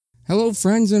Hello,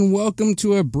 friends, and welcome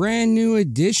to a brand new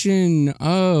edition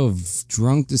of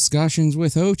Drunk Discussions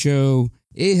with Ocho.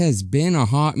 It has been a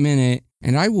hot minute,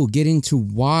 and I will get into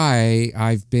why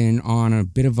I've been on a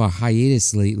bit of a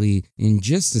hiatus lately in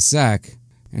just a sec.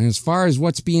 And as far as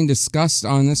what's being discussed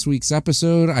on this week's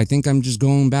episode, I think I'm just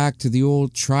going back to the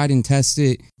old tried and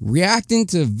tested reacting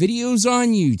to videos on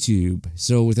YouTube.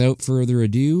 So without further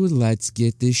ado, let's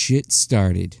get this shit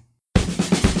started.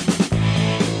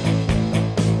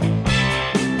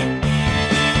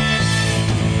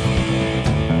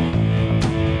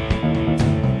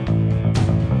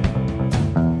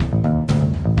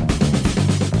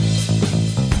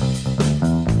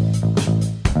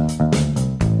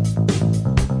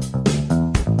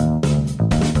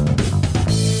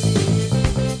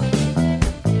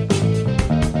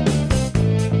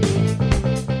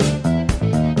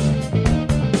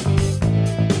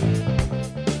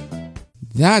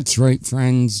 That's right,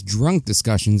 friends. Drunk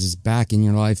Discussions is back in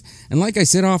your life. And like I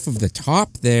said off of the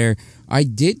top there, I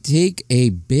did take a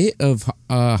bit of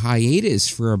a hiatus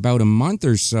for about a month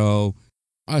or so.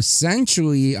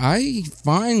 Essentially, I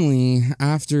finally,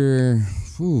 after,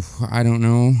 2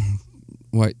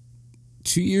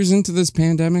 years into this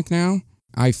pandemic now,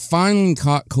 I finally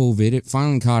caught COVID. It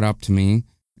finally caught up to me.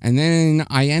 And then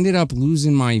I ended up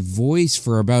losing my voice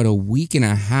for about a week and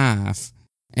a half.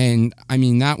 And I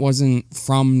mean, that wasn't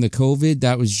from the COVID,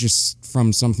 that was just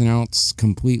from something else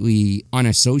completely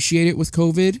unassociated with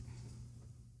COVID.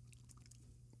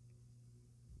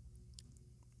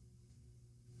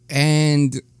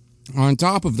 And on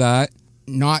top of that,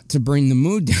 not to bring the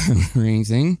mood down or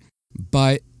anything,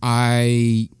 but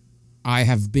I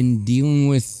have been dealing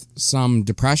with some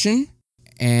depression,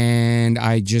 and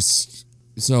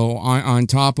so on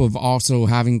top of also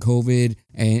having COVID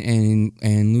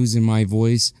and losing my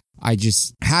voice, I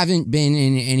just haven't been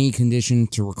in any condition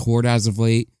to record as of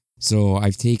late. So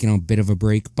I've taken a bit of a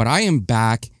break, but I am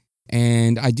back.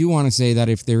 And I do want to say that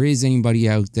if there is anybody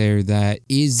out there that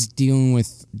is dealing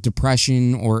with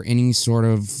depression or any sort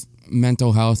of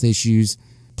mental health issues,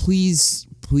 please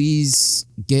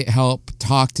get help,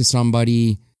 talk to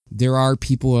somebody. There are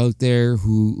people out there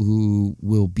who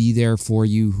will be there for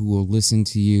you, who will listen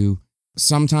to you.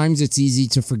 Sometimes it's easy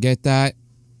to forget that.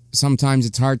 Sometimes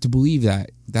it's hard to believe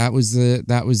that. That was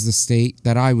the state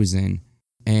that I was in.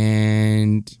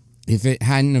 And if it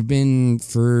hadn't have been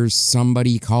for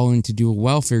somebody calling to do a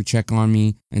welfare check on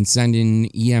me and sending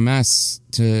EMS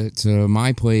to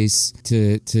my place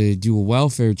to do a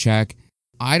welfare check,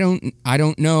 I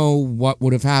don't know what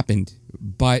would have happened.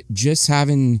 But just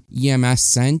having EMS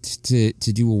sent to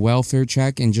do a welfare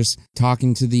check and just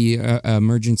talking to the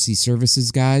emergency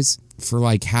services guys for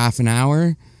like half an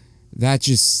hour,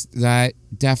 that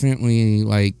definitely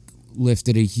like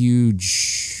lifted a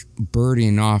huge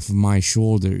burden off of my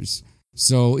shoulders.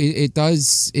 So it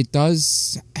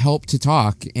does help to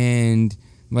talk. And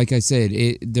like I said,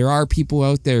 there are people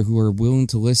out there who are willing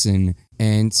to listen.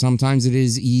 And sometimes it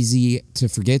is easy to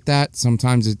forget that.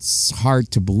 Sometimes it's hard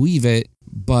to believe it,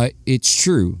 but it's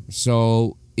true.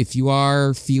 So if you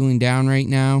are feeling down right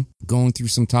now, going through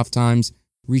some tough times,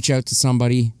 reach out to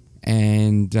somebody,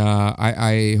 and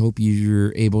I hope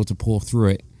you're able to pull through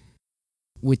it.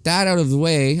 With that out of the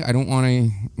way, I don't want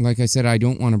to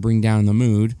bring down the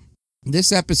mood.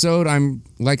 This episode, I'm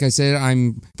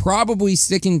probably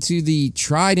sticking to the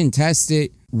tried and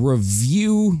tested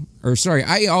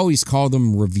I always call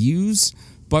them reviews,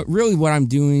 but really what I'm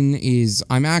doing is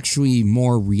I'm actually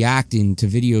more reacting to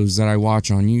videos that I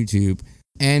watch on YouTube,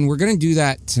 and we're going to do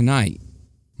that tonight.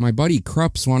 My buddy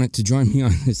Krups wanted to join me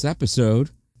on this episode,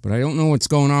 but I don't know what's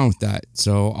going on with that,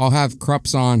 so I'll have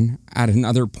Krups on at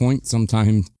another point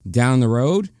sometime down the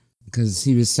road, because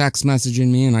he was text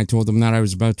messaging me and I told him that I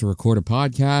was about to record a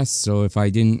podcast. So if I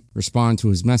didn't respond to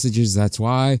his messages, that's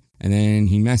why. And then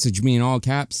he messaged me in all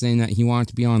caps saying that he wanted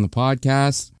to be on the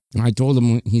podcast. And I told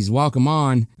him he's welcome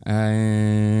on.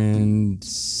 And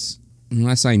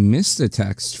unless I missed a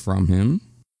text from him,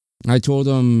 I told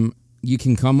him, you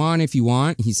can come on if you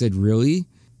want. He said, really?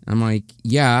 I'm like,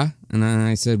 yeah. And then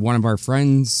I said, one of our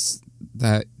friends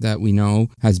that we know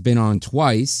has been on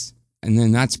twice. And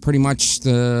then that's pretty much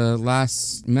the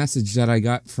last message that I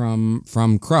got from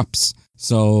Krups.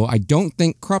 So I don't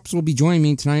think Krups will be joining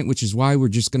me tonight, which is why we're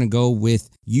just going to go with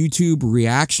YouTube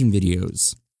reaction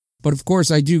videos. But of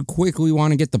course, I do quickly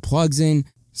want to get the plugs in.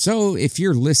 So if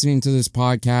you're listening to this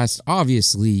podcast,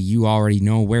 obviously you already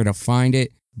know where to find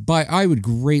it. But I would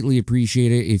greatly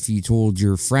appreciate it if you told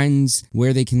your friends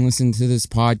where they can listen to this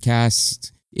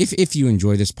podcast. If you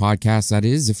enjoy this podcast, that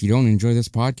is. If you don't enjoy this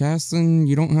podcast, then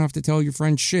you don't have to tell your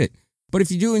friends shit. But if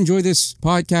you do enjoy this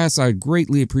podcast, I'd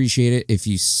greatly appreciate it if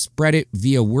you spread it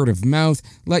via word of mouth.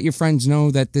 Let your friends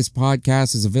know that this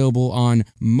podcast is available on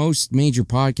most major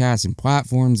podcasting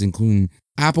platforms, including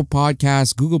Apple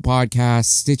Podcasts, Google Podcasts,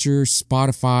 Stitcher,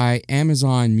 Spotify,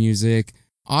 Amazon Music,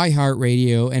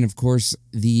 iHeartRadio, and of course,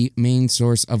 the main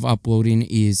source of uploading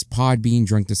is Podbean,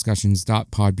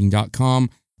 drunkdiscussions.podbean.com.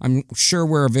 I'm sure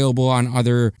we're available on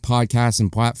other podcasts and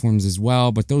platforms as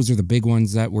well, but those are the big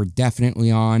ones that we're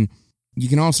definitely on. You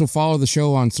can also follow the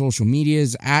show on social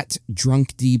medias at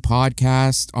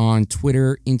DrunkD on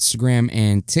Twitter, Instagram,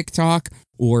 and TikTok,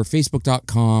 or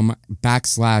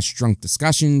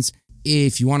facebook.com/drunkdiscussions.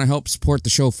 If you want to help support the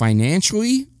show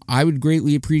financially, I would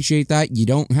greatly appreciate that. You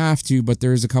don't have to, but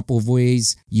there's a couple of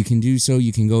ways you can do so.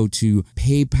 You can go to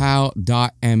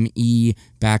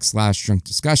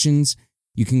paypal.me/drunkdiscussions.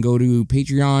 You can go to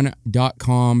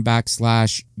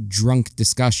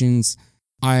patreon.com/drunkdiscussions.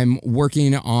 I'm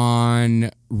working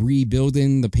on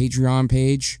rebuilding the Patreon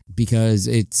page because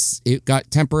it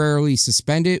got temporarily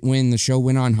suspended when the show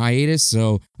went on hiatus,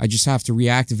 so I just have to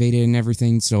reactivate it and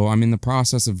everything. So I'm in the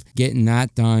process of getting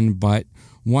that done, but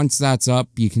once that's up,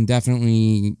 you can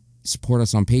definitely support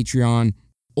us on Patreon,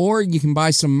 or you can buy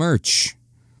some merch.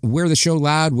 Wear the show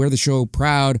loud, wear the show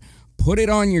proud. Put it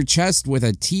on your chest with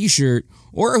a t-shirt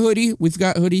or a hoodie. We've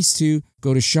got hoodies too.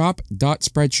 Go to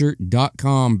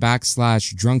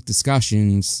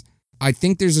shop.spreadshirt.com/drunkdiscussions. I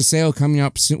think there's a sale coming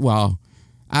up soon. Well,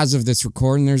 as of this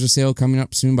recording, there's a sale coming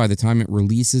up soon. By the time it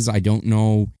releases, I don't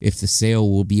know if the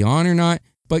sale will be on or not,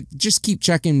 but just keep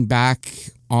checking back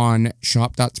on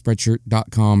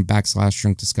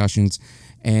shop.spreadshirt.com/drunkdiscussions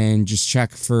and just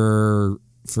check for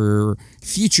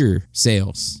future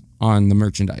sales on the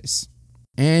merchandise.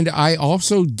 And I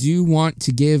also do want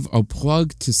to give a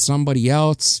plug to somebody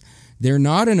else. They're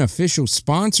not an official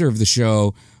sponsor of the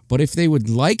show, but if they would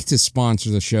like to sponsor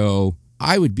the show,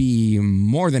 I would be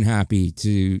more than happy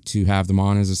to have them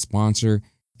on as a sponsor.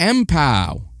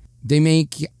 MPOW. They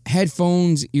make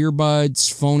headphones,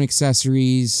 earbuds, phone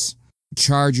accessories,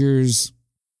 chargers.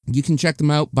 You can check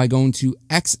them out by going to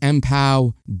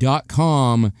xmpow.com.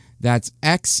 That's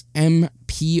xmpow.com.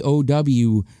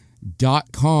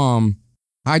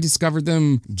 I discovered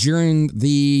them during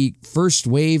the first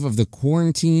wave of the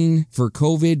quarantine for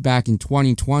COVID back in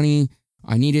 2020.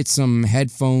 I needed some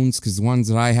headphones because the ones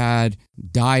that I had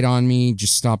died on me,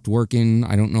 just stopped working.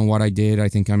 I don't know what I did. I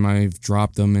think I might have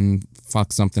dropped them and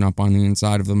fucked something up on the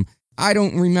inside of them. I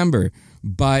don't remember.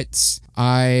 But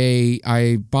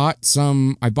I bought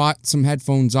some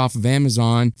headphones off of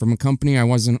Amazon from a company I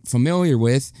wasn't familiar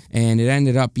with, and it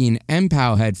ended up being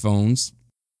MPOW headphones.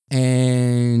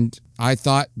 And I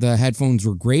thought the headphones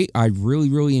were great. I really,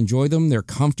 really enjoy them. They're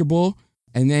comfortable.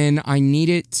 And then I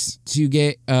needed to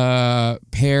get a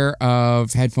pair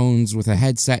of headphones with a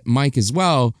headset mic as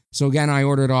well. So again, I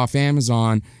ordered off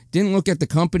Amazon. Didn't look at the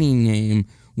company name.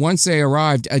 Once they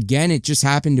arrived, again, it just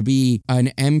happened to be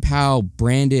an MPOW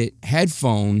branded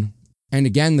headphone. And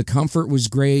again, the comfort was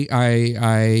great.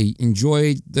 I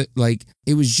enjoyed it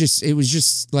was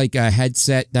just like a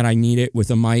headset that I needed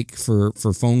with a mic for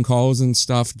phone calls and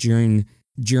stuff during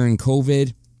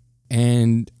COVID.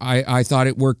 And I thought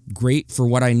it worked great for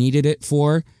what I needed it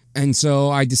for. And so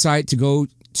I decided to go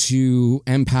to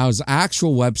MPOW's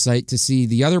actual website to see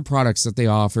the other products that they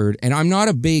offered. And I'm not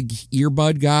a big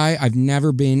earbud guy. I've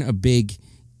never been a big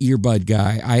earbud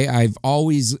guy. I've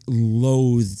always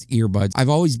loathed earbuds. I've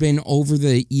always been over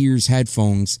the ears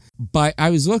headphones. But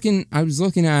I was looking at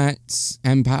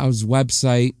MPOW's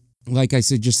website, like I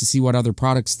said, just to see what other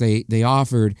products they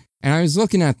offered. And I was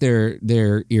looking at their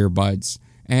earbuds,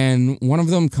 and one of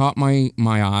them caught my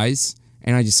eyes,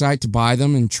 and I decided to buy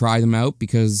them and try them out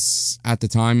because at the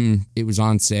time it was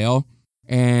on sale,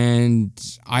 and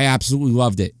I absolutely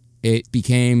loved it. It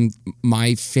became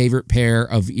my favorite pair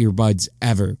of earbuds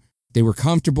ever. They were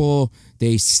comfortable.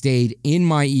 They stayed in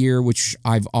my ear, which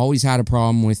I've always had a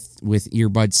problem with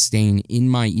earbuds staying in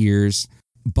my ears.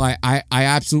 But I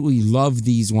absolutely love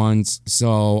these ones.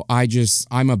 So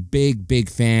I'm a big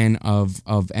fan of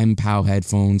MPOW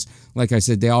headphones. Like I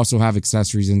said, they also have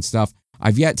accessories and stuff.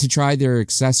 I've yet to try their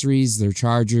accessories, their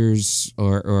chargers,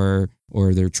 or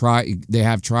they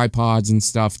have tripods and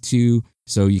stuff too.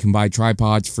 So you can buy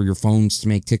tripods for your phones to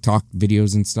make TikTok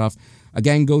videos and stuff.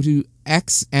 Again, go to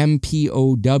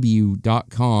xmpow.com,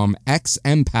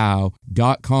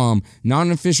 xmpow.com. Not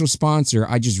an official sponsor.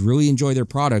 I just really enjoy their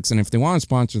products. And if they want to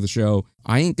sponsor the show,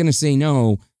 I ain't going to say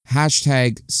no.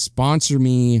 Hashtag sponsor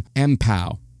me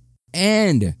MPOW.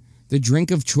 And the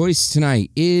drink of choice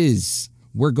tonight is,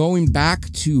 we're going back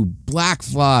to Black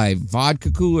Fly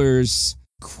Vodka Coolers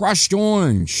Crushed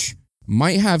Orange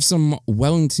Might have some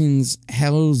Wellington's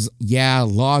Hells Yeah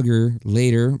lager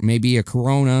later, maybe a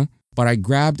Corona, but I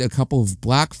grabbed a couple of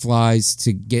Black Flies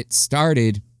to get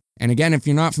started. And again, if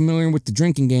you're not familiar with the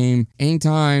drinking game,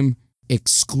 anytime,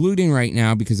 excluding right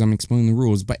now because I'm explaining the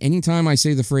rules, but anytime I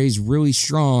say the phrase really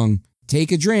strong,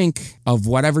 take a drink of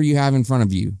whatever you have in front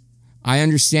of you. I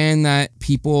understand that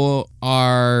people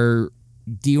are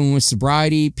dealing with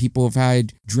sobriety. People have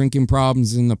had drinking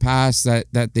problems in the past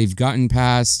that they've gotten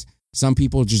past. Some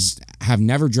people just have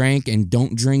never drank and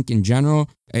don't drink in general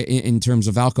in terms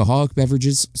of alcoholic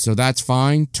beverages. So that's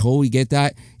fine. Totally get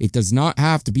that. It does not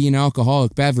have to be an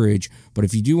alcoholic beverage. But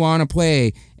if you do want to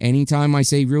play, anytime I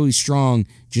say really strong,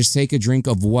 just take a drink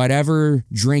of whatever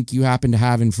drink you happen to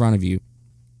have in front of you.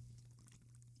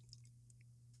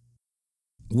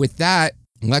 With that,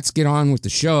 let's get on with the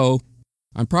show.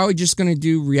 I'm probably just going to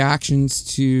do reactions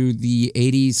to the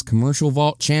 80s Commercial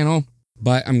Vault channel,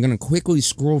 but I'm going to quickly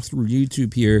scroll through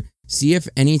YouTube here, see if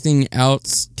anything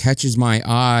else catches my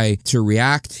eye to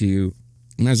react to.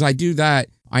 And as I do that,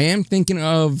 I am thinking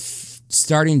of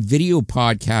starting video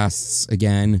podcasts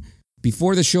again.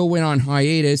 Before the show went on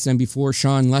hiatus and before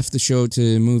Sean left the show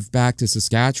to move back to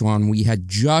Saskatchewan, we had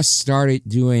just started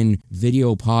doing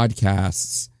video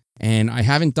podcasts, and I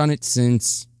haven't done it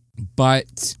since.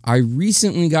 But I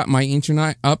recently got my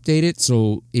internet updated,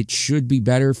 so it should be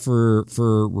better for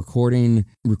recording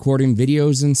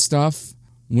videos and stuff.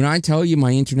 When I tell you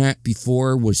my internet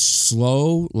before was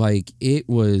slow, like it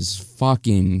was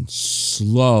fucking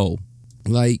slow.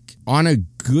 Like on a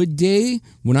good day,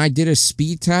 when I did a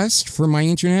speed test for my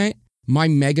internet, my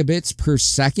megabits per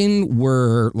second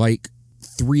were like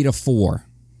 3 to 4.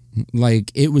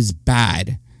 Like it was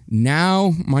bad.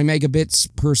 Now, my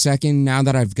megabits per second, now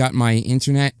that I've got my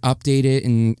internet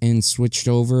updated and switched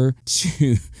over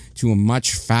to a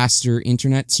much faster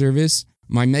internet service,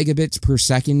 my megabits per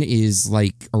second is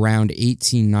like around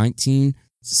 18, 19.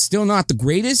 Still not the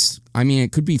greatest. I mean,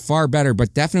 it could be far better,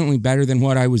 but definitely better than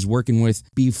what I was working with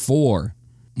before.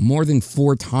 More than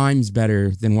 4 times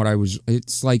better than what I was.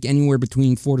 It's like anywhere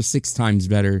between 4 to 6 times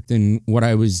better than what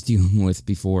I was dealing with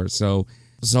before. So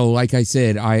like I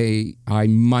said, I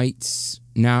might,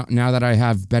 now that I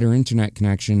have better internet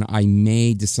connection, I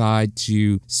may decide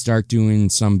to start doing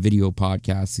some video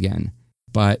podcasts again.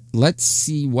 But let's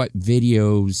see what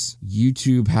videos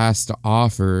YouTube has to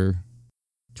offer.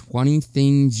 20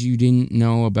 things you didn't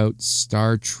know about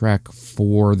Star Trek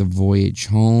IV: The Voyage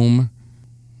Home.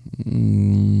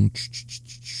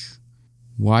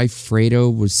 Why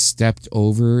Fredo was stepped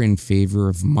over in favor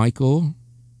of Michael.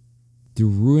 The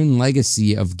ruined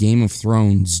legacy of Game of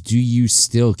Thrones. Do you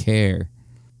still care?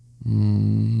 I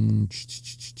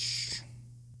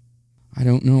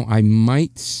don't know. I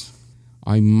might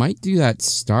do that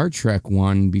Star Trek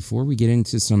one before we get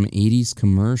into some 80s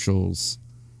commercials.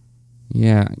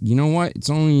 Yeah, you know what? It's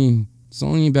only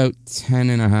about 10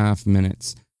 and a half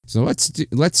minutes. So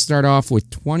let's start off with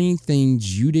 20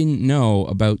 things you didn't know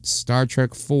about Star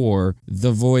Trek IV: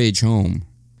 The Voyage Home.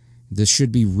 This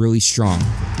should be really strong.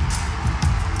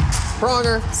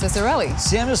 Pronger. Cicerelli.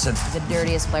 Samuelson. The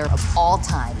dirtiest player of all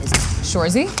time is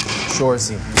Shorzy.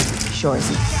 Shorzy.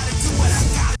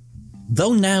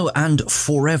 Though now and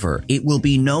forever it will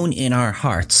be known in our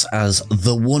hearts as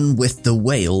the one with the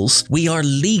whales, we are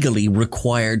legally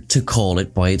required to call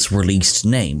it by its released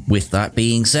name. With that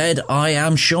being said, I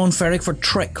am Sean Ferrick for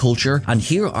Trek Culture, and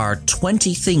here are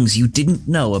 20 things you didn't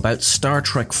know about Star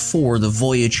Trek IV: The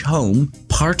Voyage Home,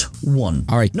 Part 1.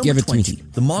 All right, Number give it 20. to me.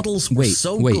 The models were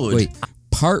so good. Wait.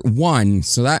 Part 1,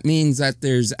 so that means that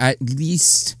there's at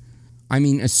least,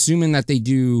 assuming that they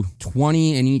do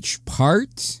 20 in each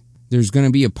part, there's going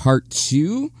to be a part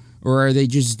 2, or are they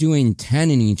just doing 10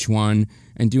 in each one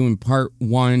and doing part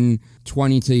 1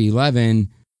 20 to 11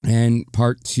 and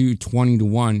part 2 20 to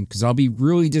 1? Because I'll be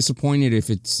really disappointed if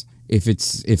it's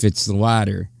the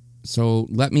latter. So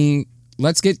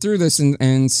let's get through this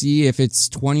and see if it's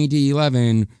 20 to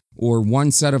 11 or one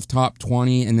set of top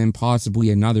 20 and then possibly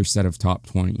another set of top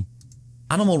 20.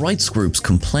 Animal rights groups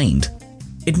complained.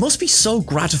 It must be so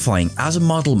gratifying as a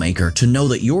model maker to know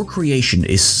that your creation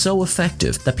is so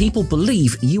effective that people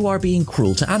believe you are being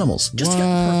cruel to animals. Just to get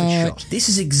a perfect shot. This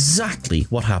is exactly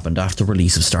what happened after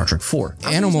release of Star Trek IV.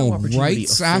 Animal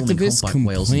rights activists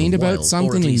complained about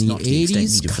something in the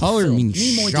 80s? Color me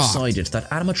Nimoy shocked. decided that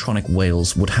animatronic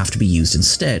whales would have to be used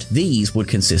instead. These would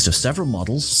consist of several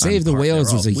models. Save the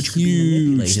Whales was a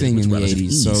huge thing in the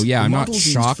 80s, so yeah, I'm not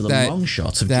shocked the that long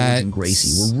shots of George and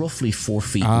Gracie were roughly 4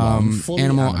 feet long, fully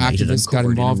animal animated and activists got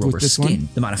covered in a involved with rubber this skin. one?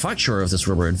 The manufacturer of this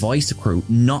rubber advised the crew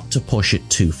not to push it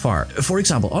too far. For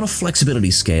example, on a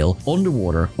flexibility scale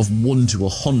underwater of 1 to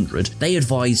 100, they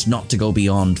advised not to go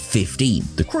beyond 15.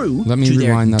 The crew, Let me to their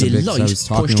rewind that a bit, 'cause I delight, was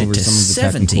talking pushed it over to some of the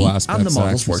 70, technical and the aspects that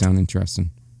models actually worked sound interesting.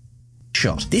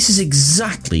 shot. This is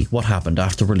exactly what happened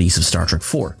after release of Star Trek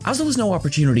IV. As there was no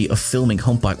opportunity of filming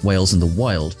humpback whales in the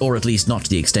wild, or at least not to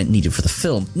the extent needed for the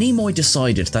film, Nimoy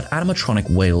decided that animatronic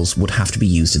whales would have to be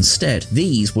used instead.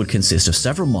 These would consist of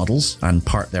several models, and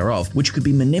part thereof, which could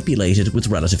be manipulated with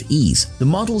relative ease. The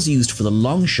models used for the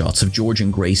long shots of George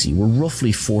and Gracie were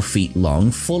roughly 4 feet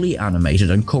long, fully animated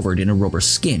and covered in a rubber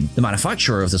skin. The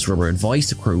manufacturer of this rubber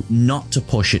advised the crew not to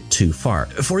push it too far.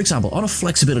 For example, on a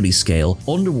flexibility scale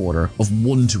underwater of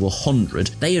 1 to 100,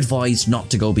 they advised not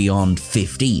to go beyond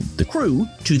 15. The crew,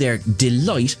 to their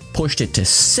delight, pushed it to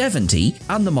 70,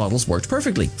 and the models worked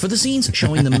perfectly. For the scenes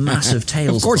showing the massive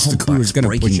tails of the crew is humpbacks gonna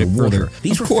breaking push the it water, further.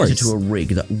 these Of were fitted course. to a rig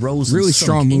that rose Really and sunk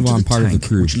strong move into on the part of the tank,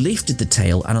 crew. which lifted the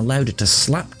tail and allowed it to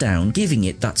slap down, giving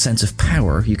it that sense of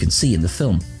power you can see in the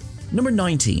film. Number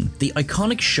 19. The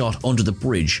iconic shot under the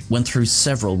bridge went through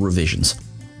several revisions.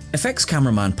 Effects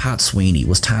cameraman Pat Sweeney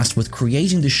was tasked with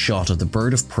creating the shot of the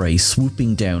bird of prey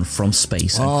swooping down from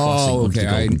space and crossing under the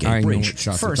Golden Gate I know Bridge. what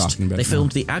shot you're First, talking about they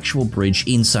filmed the actual bridge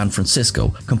in San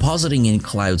Francisco, compositing in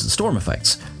clouds and storm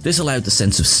effects. This allowed the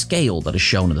sense of scale that is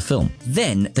shown in the film.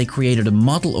 Then, they created a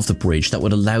model of the bridge that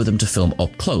would allow them to film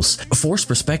up close. A forced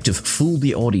perspective fooled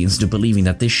the audience into believing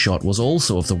that this shot was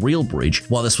also of the real bridge,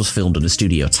 while this was filmed in a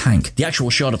studio tank. The actual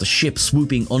shot of the ship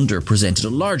swooping under presented a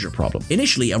larger problem.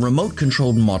 Initially, a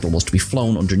remote-controlled model was to be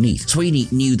flown underneath. Sweeney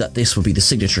knew that this would be the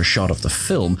signature shot of the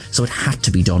film, so it had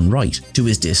to be done right. To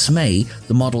his dismay,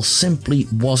 the model simply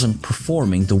wasn't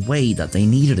performing the way that they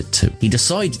needed it to. He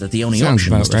decided that the only Sounds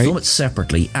option was about to right. film it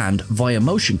separately and, via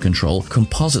motion control,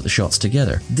 composite the shots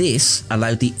together. This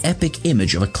allowed the epic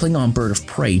image of a Klingon bird of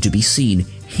prey to be seen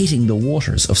hitting the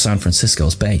waters of San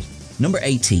Francisco's bay. Number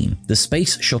 18. The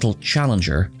Space Shuttle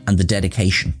Challenger and the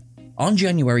Dedication. On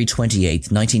January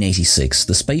 28, 1986,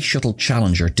 the Space Shuttle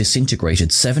Challenger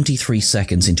disintegrated 73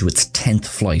 seconds into its 10th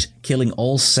flight, killing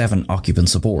all 7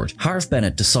 occupants aboard. Harve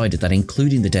Bennett decided that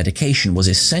including the dedication was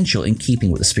essential in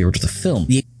keeping with the spirit of the film.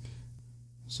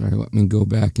 Sorry, let me go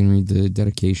back and read the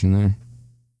dedication there.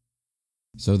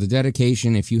 So the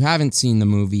dedication, if you haven't seen the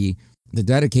movie, the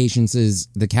dedication says,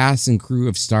 the cast and crew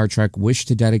of Star Trek wish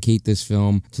to dedicate this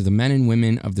film to the men and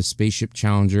women of the Spaceship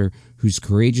Challenger whose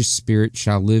courageous spirit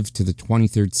shall live to the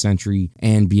 23rd century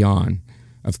and beyond.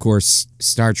 Of course,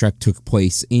 Star Trek took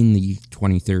place in the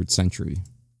 23rd century.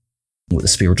 With the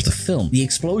spirit of the film. The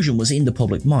explosion was in the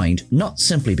public mind, not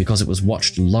simply because it was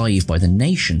watched live by the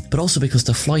nation, but also because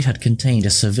the flight had contained a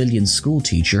civilian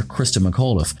schoolteacher, Krista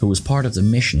McAuliffe, who was part of the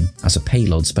mission as a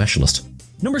payload specialist.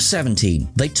 Number 17.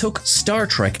 They took Star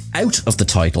Trek out of the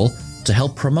title to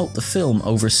help promote the film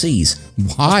overseas.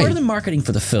 Why? As part of the marketing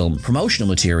for the film, promotional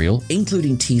material,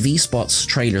 including TV spots,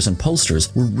 trailers, and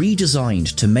posters, were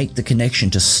redesigned to make the connection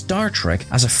to Star Trek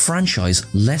as a franchise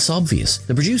less obvious.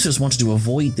 The producers wanted to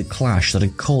avoid the clash that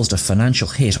had caused a financial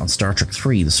hit on Star Trek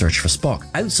III: The Search for Spock.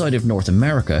 Outside of North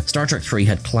America, Star Trek III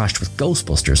had clashed with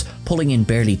Ghostbusters, pulling in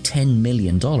barely $10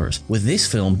 million. With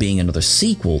this film being another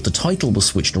sequel, the title was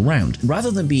switched around.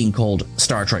 Rather than being called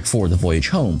Star Trek IV: The Voyage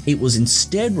Home, it was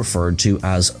instead referred to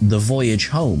as The Voyage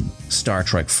Home, Star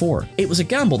Trek IV. It was a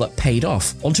gamble that paid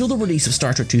off. Until the release of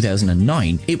Star Trek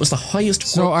 2009, it was the highest...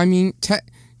 So, I mean,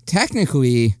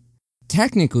 technically,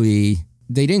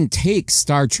 they didn't take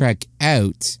Star Trek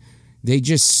out. They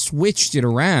just switched it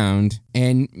around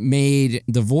and made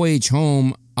The Voyage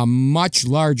Home a much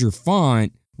larger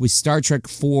font with Star Trek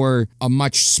 4 a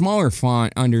much smaller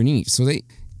font underneath. So they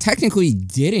technically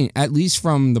didn't, at least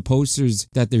from the posters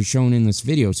that they're shown in this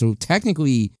video. So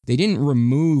technically, they didn't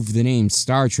remove the name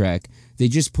Star Trek. They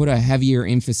just put a heavier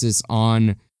emphasis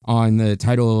on the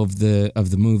title of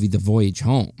the movie, The Voyage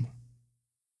Home.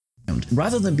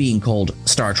 Rather than being called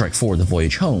Star Trek IV: The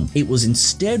Voyage Home, it was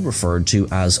instead referred to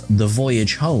as The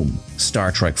Voyage Home,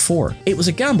 Star Trek IV. It was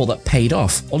a gamble that paid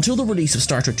off. Until the release of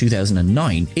Star Trek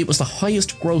 2009, it was the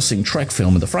highest grossing Trek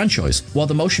film in the franchise. While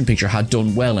the motion picture had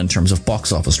done well in terms of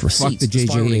box office receipts, Fuck the J.J.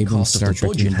 spiraling Abrams cost Star of the Trek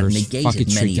budget had universe. Fuck negated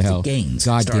it straight many to of hell. the gains.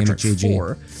 God Star damn it, Trek J.J.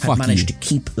 4 Fuck had managed you. to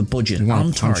keep the budget You wanna on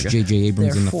punch target. J.J.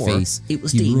 Abrams in the Therefore, face. it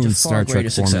was He deemed a ruined far Star Trek greater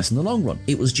for me. success in the long run.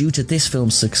 It was due to this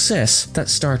film's success that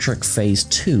Star Trek Phase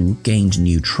 2 gained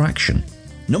new traction.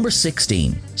 Number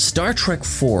 16. Star Trek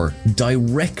IV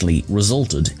directly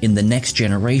resulted in The Next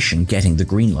Generation getting the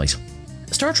green light.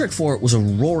 Star Trek IV was a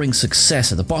roaring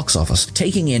success at the box office,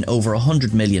 taking in over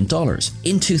 $100 million.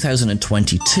 In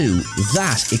 2022,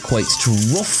 that equates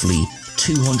to roughly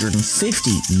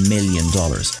 $250 million.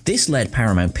 This led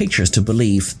Paramount Pictures to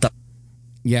believe that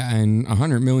Yeah, and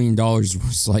 $100 million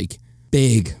was like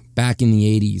big back in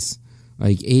the 80s.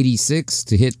 Like 86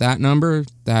 to hit that number,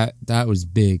 that was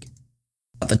big.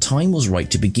 the time was right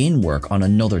to begin work on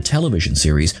another television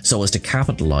series so as to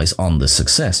capitalize on this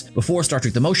success. Before Star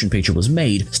Trek the Motion Picture was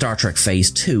made, Star Trek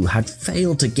Phase 2 had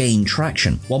failed to gain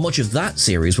traction. While much of that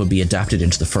series would be adapted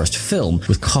into the first film,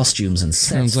 with costumes and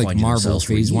sets Sounds like finding Marvel, themselves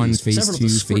Phase 1, reused, Phase several 2,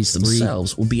 of the scripts Phase 3.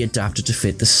 themselves would be adapted to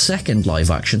fit the second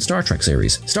live-action Star Trek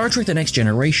series. Star Trek The Next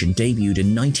Generation debuted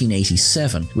in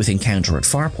 1987 with Encounter at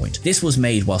Farpoint. This was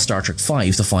made while Star Trek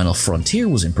V The Final Frontier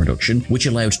was in production, which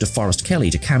allowed DeForest Kelley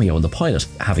to cameo in the pilot.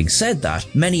 Having said that,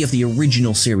 many of the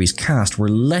original series cast were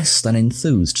less than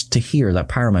enthused to hear that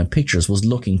Paramount Pictures was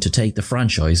looking to take the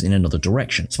franchise in another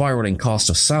direction. Spiraling cost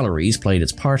of salaries played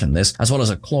its part in this, as well as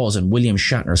a clause in William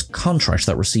Shatner's contract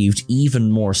that received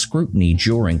even more scrutiny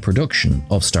during production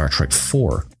of Star Trek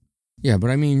IV. Yeah, but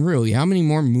I mean, really, how many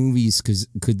more movies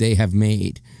could they have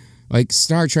made? Like,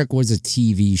 Star Trek was a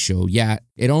TV show. Yeah,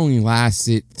 it only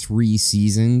lasted 3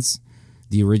 seasons,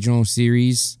 the original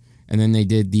series, and then they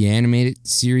did the animated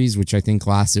series, which I think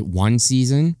lasted 1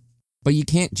 season. But you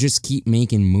can't just keep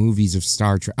making movies of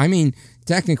Star Trek. I mean,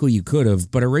 technically you could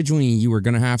have, but originally you were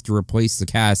going to have to replace the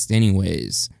cast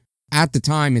anyways. At the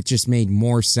time, it just made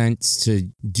more sense to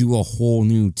do a whole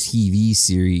new TV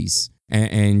series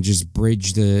and just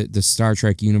bridge the Star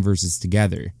Trek universes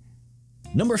together.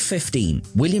 Number 15.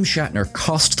 William Shatner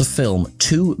cost the film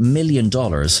 $2 million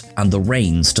and the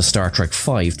reins to Star Trek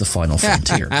V The Final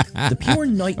Frontier. The pure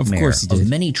nightmare of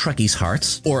many Trekkies'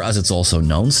 hearts, or as it's also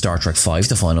known, Star Trek V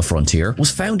The Final Frontier, was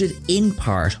founded in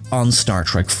part on Star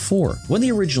Trek IV. When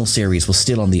the original series was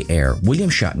still on the air, William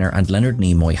Shatner and Leonard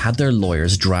Nimoy had their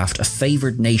lawyers draft a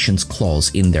favoured nations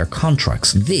clause in their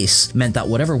contracts. This meant that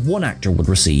whatever one actor would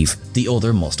receive, the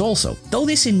other must also. Though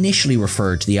this initially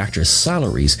referred to the actors'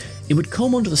 salaries, it would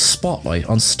come under the spotlight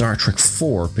on Star Trek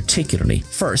IV particularly.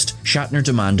 First, Shatner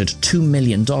demanded $2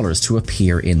 million to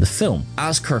appear in the film.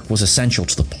 As Kirk was essential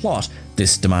to the plot,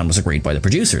 this demand was agreed by the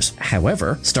producers.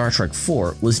 However, Star Trek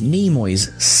IV was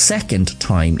Nimoy's second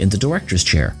time in the director's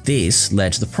chair. This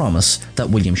led to the promise that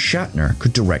William Shatner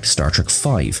could direct Star Trek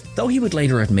V. Though he would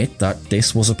later admit that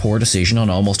this was a poor decision on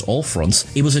almost all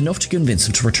fronts, it was enough to convince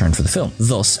him to return for the film.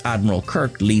 Thus, Admiral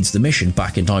Kirk leads the mission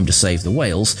back in time to save the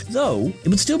whales, though it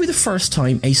would still be the first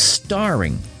time a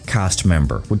starring cast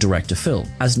member would direct a film,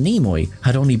 as Nimoy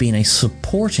had only been a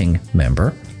supporting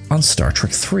member on Star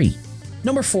Trek III.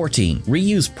 Number 14.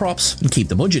 Reuse props and keep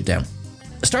the budget down.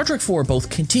 Star Trek IV both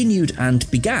continued and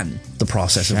began the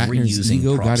process of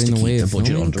reusing props to keep the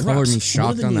budget under wraps.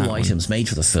 One of the new items made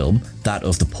for the film, that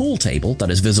of the pool table that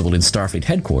is visible in Starfleet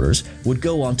headquarters, would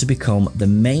go on to become the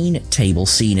main table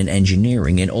seen in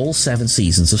engineering in all 7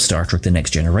 seasons of Star Trek The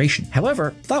Next Generation.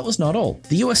 However, that was not all.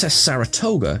 The USS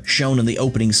Saratoga, shown in the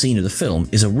opening scene of the film,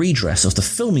 is a redress of the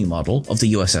filming model of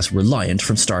the USS Reliant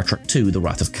from Star Trek II The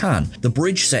Wrath of Khan. The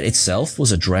bridge set itself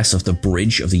was a dress of the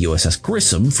bridge of the USS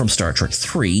Grissom from Star Trek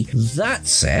III. That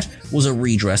set was a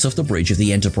redress of the bridge of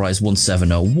the Enterprise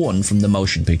 1701 from the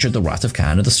motion picture The Wrath of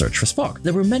Khan and the Search for Spock.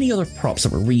 There were many other props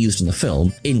that were reused in the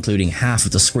film, including half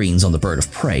of the screens on the Bird of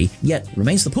Prey, yet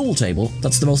remains the pool table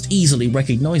that's the most easily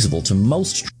recognizable to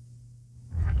most.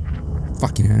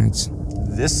 Fucking ads.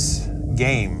 This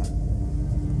game,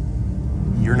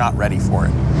 you're not ready for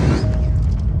it.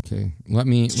 Okay, let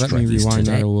me rewind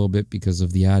that a little bit because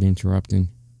of the ad interrupting.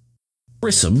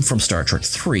 Grissom from Star Trek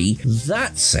III.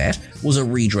 That set was a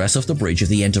redress of the bridge of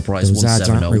the Enterprise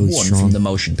 1701 from the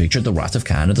motion picture The Wrath of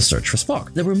Khan and the Search for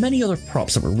Spock. There were many other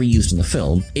props that were reused in the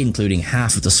film, including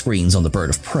half of the screens on the Bird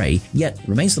of Prey, yet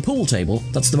remains the pool table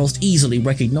that's the most easily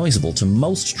recognizable to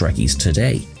most Trekkies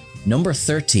today. Number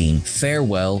 13.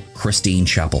 Farewell, Christine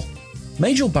Chapel.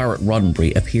 Majel Barrett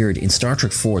Roddenberry appeared in Star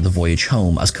Trek IV The Voyage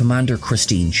Home as Commander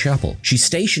Christine Chapel. She's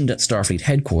stationed at Starfleet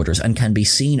headquarters and can be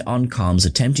seen on comms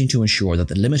attempting to ensure that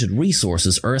the limited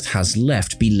resources Earth has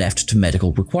left be left to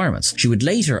medical requirements. She would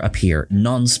later appear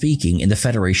non-speaking in the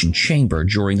Federation chamber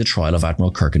during the trial of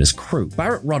Admiral Kirk and his crew.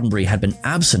 Barrett Roddenberry had been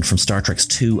absent from Star Treks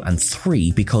II and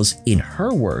III because, in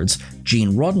her words,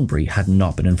 Gene Roddenberry had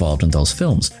not been involved in those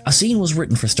films. A scene was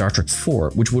written for Star Trek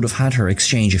IV which would have had her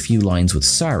exchange a few lines with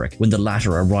Sarek when the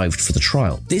latter arrived for the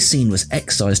trial. This scene was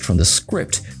excised from the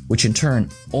script, which in turn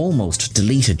almost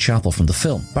deleted Chapel from the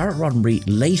film. Barrett Roddenberry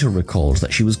later recalled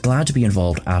that she was glad to be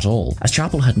involved at all, as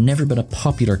Chapel had never been a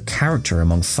popular character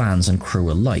among fans and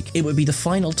crew alike. It would be the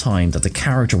final time that the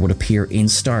character would appear in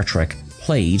Star Trek,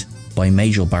 played by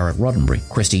Majel Barrett Roddenberry.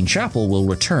 Christine Chapel will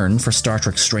return for Star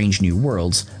Trek Strange New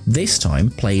Worlds, this time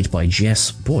played by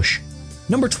Jess Bush.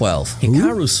 Number 12,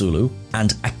 Hikaru Sulu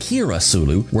and Akira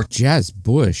Sulu were Jez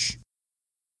Bush.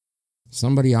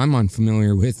 Somebody I'm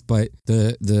unfamiliar with, but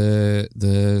the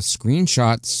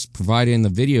screenshots provided in the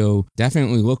video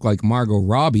definitely look like Margot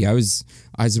Robbie. I was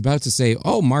about to say,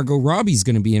 oh, Margot Robbie's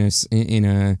going to be in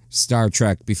a Star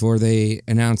Trek before they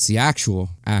announce the actual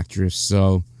actress.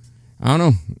 So I don't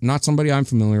know, not somebody I'm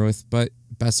familiar with, but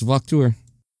best of luck to her.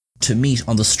 To meet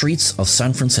on the streets of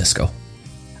San Francisco.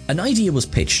 An idea was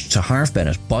pitched to Harve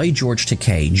Bennett by George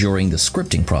Takei during the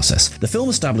scripting process. The film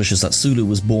establishes that Sulu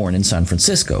was born in San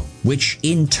Francisco, which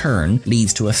in turn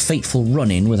leads to a fateful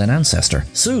run-in with an ancestor.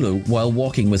 Sulu, while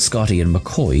walking with Scotty and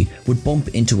McCoy, would bump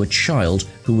into a child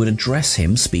who would address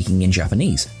him speaking in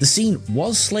Japanese. The scene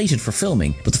was slated for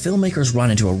filming, but the filmmakers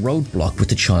ran into a roadblock with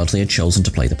the child they had chosen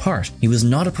to play the part. He was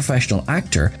not a professional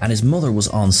actor, and his mother was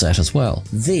on set as well.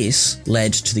 This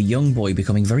led to the young boy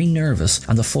becoming very nervous,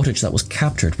 and the footage that was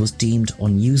captured was deemed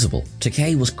unusable.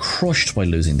 Takei was crushed by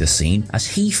losing this scene, as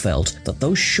he felt that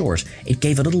though short, it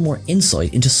gave a little more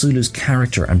insight into Sulu's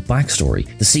character and backstory.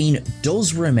 The scene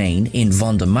does remain in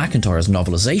Vonda McIntyre's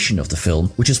novelization of the film,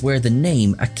 which is where the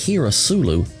name Akira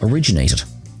Sulu originated.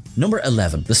 Number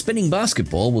 11. The spinning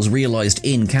basketball was realised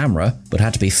in camera, but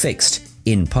had to be fixed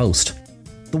in post.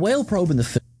 The whale probe in the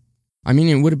film... I mean,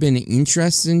 it would have been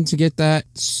interesting to get that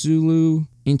Sulu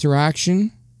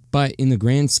interaction, but in the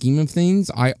grand scheme of things,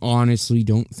 I honestly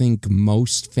don't think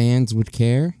most fans would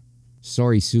care.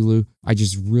 Sorry, Sulu. I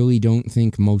just really don't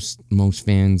think most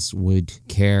fans would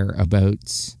care about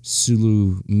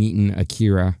Sulu meeting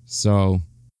Akira. So,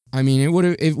 I mean, it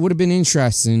would have been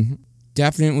interesting.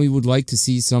 Definitely would like to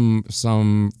see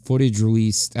some footage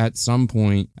released at some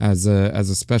point as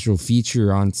a special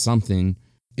feature on something,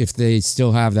 if they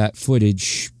still have that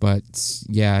footage. But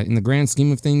yeah, in the grand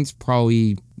scheme of things,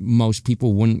 probably most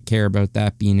people wouldn't care about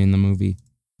that being in the movie.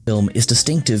 Film is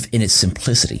distinctive in its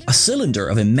simplicity. A cylinder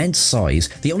of immense size,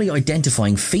 the only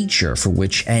identifying feature for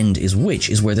which end is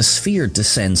which is where the sphere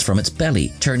descends from its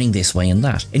belly, turning this way and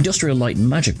that. Industrial Light and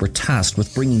Magic were tasked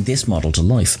with bringing this model to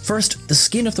life. First, the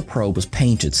skin of the probe was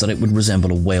painted so that it would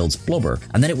resemble a whale's blubber,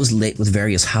 and then it was lit with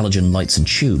various halogen lights and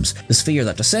tubes. The sphere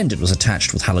that descended was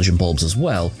attached with halogen bulbs as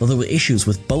well, though there were issues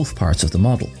with both parts of the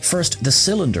model. First, the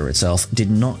cylinder itself did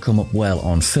not come up well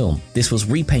on film. This was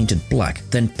repainted black,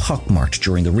 then pockmarked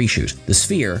during the reshoot. The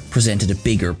sphere presented a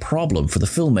bigger problem for the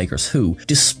filmmakers who,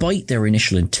 despite their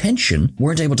initial intention,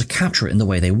 weren't able to capture it in the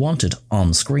way they wanted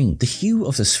on screen. The hue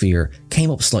of the sphere came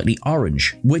up slightly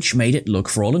orange, which made it look,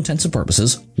 for all intents and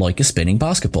purposes, like a spinning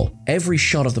basketball. Every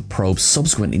shot of the probe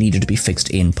subsequently needed to be fixed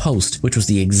in post, which was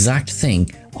the exact thing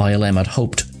ILM had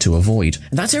hoped to avoid.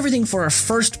 And that's everything for our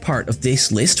first part of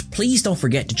this list. Please don't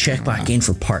forget to check back in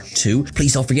for part 2.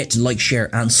 Please don't forget to like, share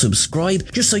and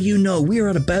subscribe. Just so you know, we are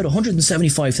at about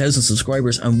 175,000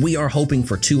 subscribers and we are hoping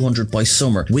for 200 by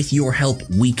summer. With your help,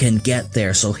 we can get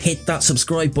there. So hit that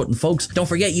subscribe button, folks. Don't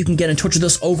forget, you can get in touch with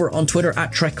us over on Twitter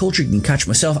at Trek Culture. You can catch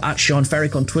myself at Sean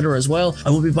Ferrick on Twitter as well. I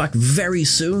will be back very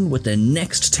soon with the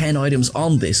next 10 items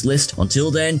on this list.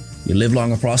 Until then, you live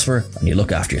long and prosper and you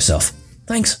look after yourself.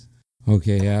 Thanks.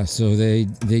 Okay, yeah, so they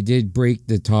did break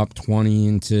the top 20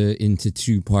 into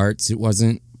two parts. It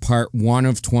wasn't part 1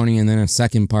 of 20 and then a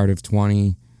second part of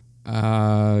 20.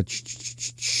 I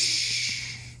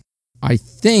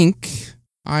think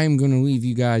I'm going to leave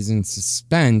you guys in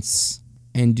suspense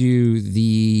and do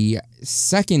the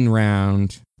second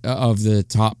round of the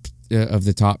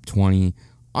top 20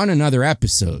 on another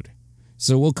episode.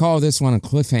 So we'll call this one a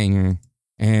cliffhanger,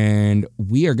 and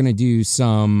we are going to do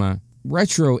some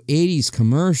retro 80s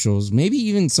commercials, maybe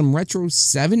even some retro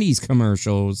 70s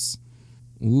commercials.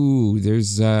 Ooh,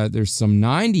 there's some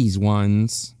 90s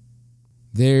ones.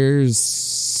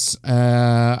 There's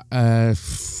how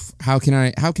can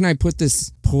I put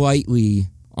this politely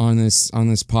on this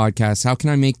podcast? How can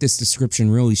I make this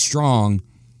description really strong?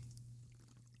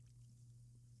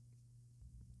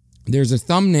 There's a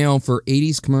thumbnail for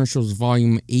 80s commercials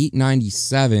volume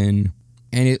 897,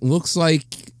 and it looks like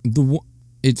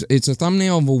it's a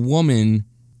thumbnail of a woman,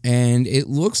 and it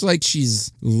looks like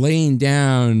she's laying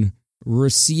down,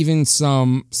 receiving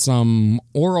some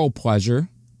oral pleasure.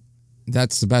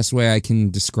 That's the best way I can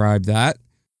describe that.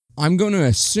 I'm going to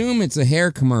assume it's a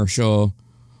hair commercial,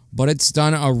 but it's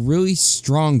done a really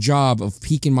strong job of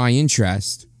piquing my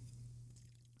interest.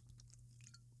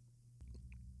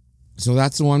 So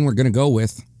that's the one we're going to go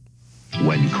with.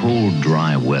 When cold,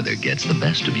 dry weather gets the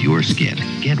best of your skin,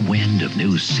 get wind of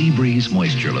new Seabreeze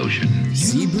Moisture Lotion.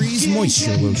 Seabreeze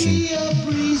Moisture Lotion.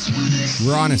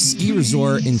 We're on a ski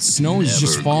resort and snow is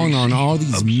just falling on all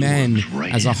these men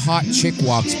as a hot chick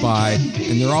walks by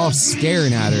and they're all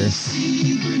staring at her.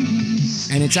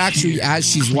 And it's actually as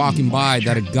she's walking by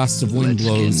that a gust of wind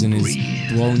blows and is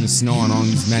blowing the snow on all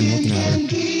these men looking at her.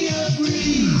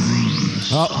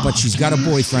 Oh, but she's got a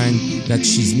boyfriend that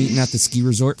she's meeting at the ski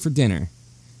resort for dinner.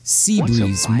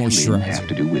 Seabreeze Moisturizer. Have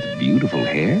to do with beautiful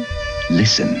hair?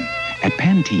 Listen. At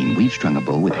Pantene, we've strung a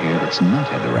bow with hair that's not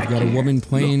had the right Got a care. woman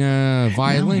playing a Now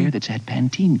violin. hair that's had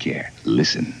Pantene care.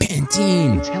 Listen.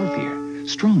 Pantene. It's healthier,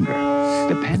 stronger.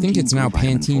 The Pantene I think it's now Pro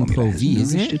Vitamin Pantene Pro formula has V,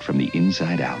 isn't nourished it? From the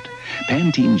inside out.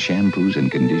 Pantene shampoos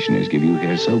and conditioners give you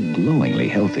hair so glowingly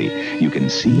healthy you can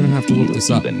see, I'm gonna have to look feel,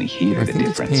 this up. even hear I the think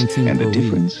it's difference. Pantene And Pro the V.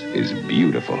 difference is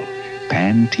beautiful.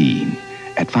 Pantene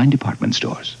at fine department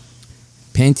stores.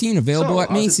 Pantene available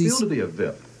at Macy's. How's it feel to be a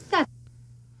VIP?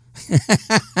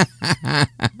 I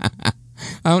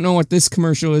don't know what this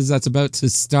commercial is that's about to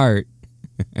start.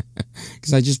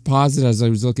 Because I just paused it as I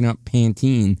was looking up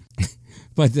Pantene.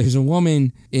 But there's a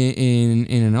woman in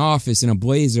an office in a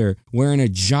blazer wearing a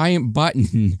giant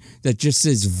button that just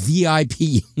says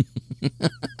VIP.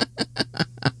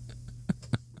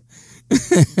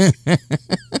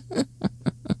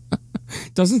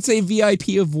 Doesn't say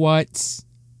VIP of what.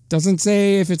 Doesn't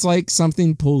say if it's like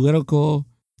something political.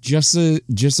 Just a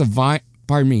giant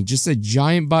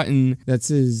button that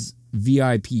says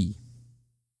VIP.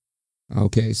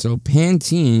 Okay, so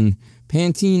Pantene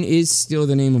is still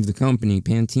the name of the company.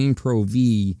 Pantene Pro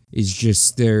V is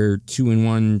just their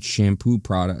 2-in-1 shampoo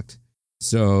product.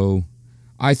 So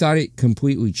I thought it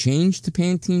completely changed to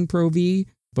Pantene Pro V,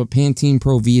 but Pantene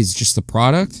Pro V is just the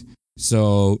product.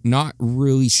 So not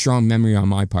really strong memory on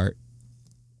my part.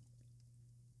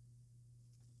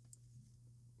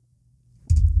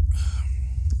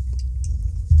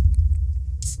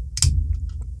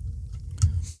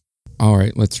 All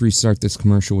right, let's restart this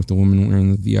commercial with the woman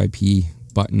wearing the VIP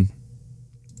button.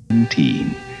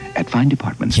 Pantene at fine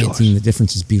department stores. Pantene, the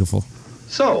difference is beautiful.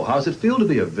 So, how's it feel to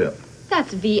be a VIP?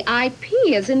 That's VIP,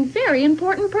 as in very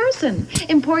important person.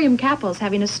 Emporium Capel's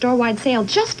having a store-wide sale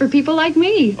just for people like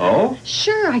me. Oh?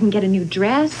 Sure, I can get a new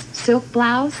dress, silk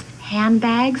blouse,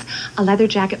 handbags, a leather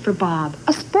jacket for Bob,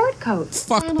 a sport coat.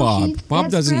 Fuck flannel Bob. sheets,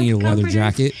 Bob doesn't need a leather comforters,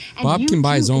 jacket. and Bob you can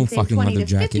buy his too own save fucking 20 leather to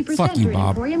jacket. 50% Fuck you, during Bob.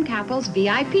 Emporium Capel's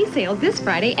VIP sale this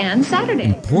Friday and Saturday.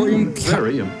 Emporium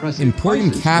Very impressive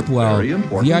prices. Capwell Very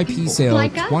important VIP people. sale,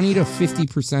 Like us? 20 to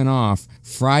 50% off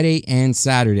Friday and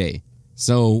Saturday.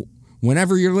 So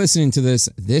whenever you're listening to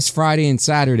this Friday and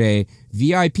Saturday,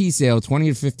 VIP sale,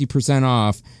 20 to 50%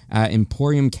 off at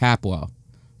Emporium Capwell.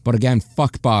 But again,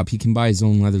 fuck Bob. He can buy his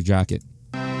own leather jacket.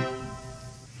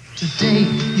 Today,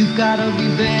 you've gotta be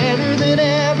better than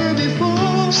ever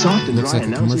before. Soft and Looks Dry like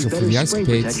a announces commercial for better the spray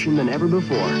Escapades. protection than ever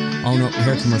before. Oh no,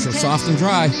 hair commercial. Soft and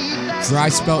Dry. Dry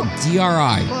spelled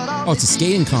D-R-I. Oh, it's a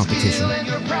skating competition.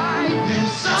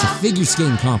 It's a figure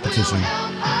skating competition.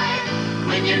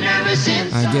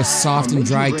 I guess Soft and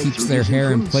Dry keeps their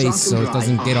hair in place so it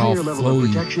doesn't get all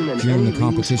flowy during the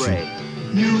competition.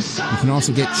 You can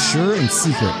also get Sure and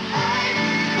Secret.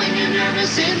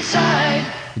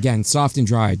 Again, Soft and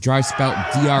Dry. Dry spelled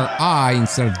D-R-I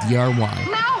instead of D-R-Y.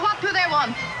 Now, what do they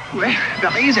want? Well,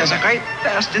 there is a great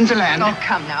thirst in the land. Oh,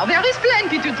 come now. There is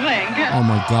plenty to drink. Oh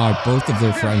my god, both of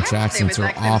their French Perhaps they accents would are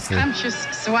like them awful. scrumptious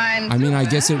swine I mean, I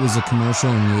soup, guess it was a commercial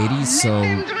in the 80s, so... Let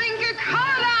them drink a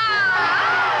cola!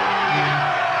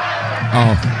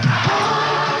 Oh.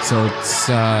 So it's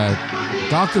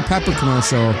Dr. Pepper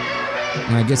commercial,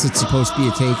 and I guess it's supposed to be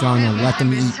a take on the let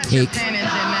them eat cake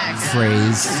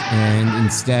phrase, and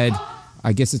instead,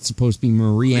 I guess it's supposed to be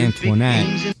Marie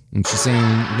Antoinette, and she's saying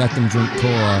let them drink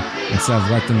cola instead of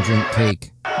let them drink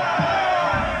cake.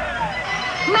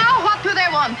 Now, what do they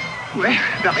want? Well,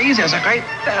 there is a great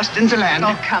thirst in the land.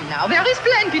 Oh, come now. There is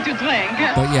plenty to drink.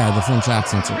 But yeah, the French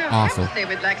accents are awful. Perhaps they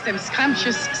would like some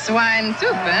scrumptious swine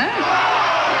soup, eh?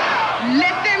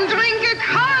 Let them drink a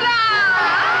cola!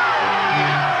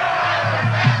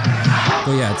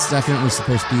 But yeah, it's definitely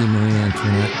supposed to be Marie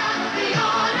Antoinette,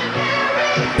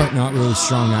 but not really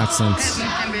strong accents. It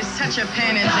can be such a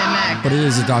pain in the neck. But it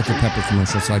is a Dr. Pepper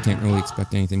commercial, so I can't really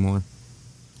expect anything more.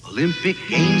 Olympic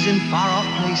games in far-off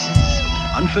places,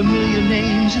 unfamiliar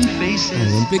names and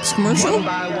faces. Olympics commercial?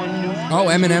 Oh,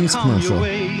 M&M's commercial.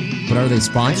 But are they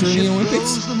sponsoring the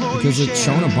Olympics? Because it's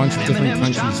showing a bunch of different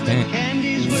countries'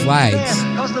 flags.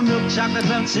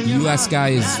 The U.S. guy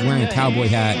is wearing a cowboy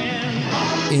hat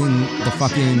in the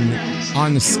fucking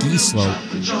on the ski slope.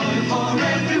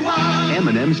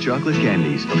 M&M's chocolate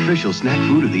candies, official snack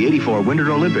food of the '84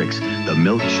 Winter Olympics. The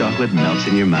milk chocolate melts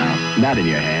in your mouth, not in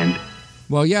your hand.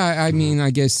 Well, yeah, I mean, I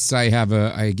guess I have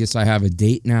a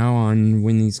date now on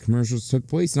when these commercials took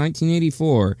place.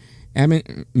 1984,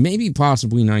 maybe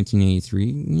possibly 1983.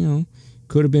 You know,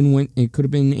 could have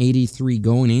been 83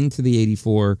 going into the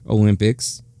 84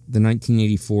 Olympics, the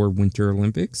 1984 Winter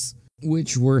Olympics,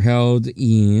 which were held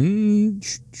in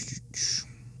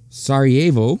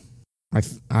Sarajevo.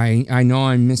 I know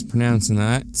I'm mispronouncing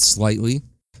that slightly.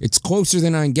 It's closer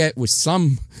than I get with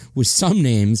some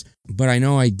names, but I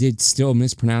know I did still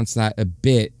mispronounce that a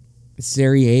bit.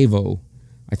 Sarajevo.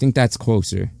 I think that's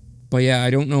closer. But yeah, I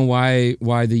don't know why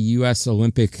the US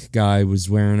Olympic guy was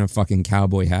wearing a fucking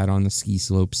cowboy hat on the ski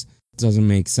slopes. It doesn't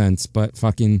make sense, but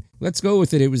fucking let's go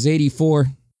with it. It was 84.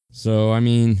 So, I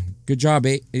mean, good job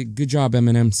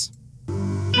M&M's.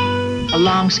 A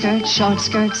long skirt, short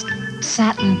skirts,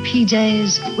 satin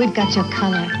PJs, we've got your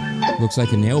color. Looks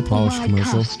like a nail polish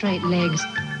commercial. Cuff, straight legs,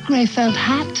 grey felt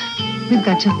hat, we've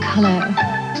got your color.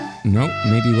 Nope,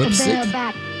 maybe lipstick.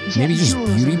 Maybe just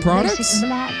beauty products.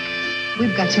 Black,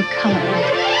 we've got your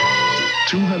color.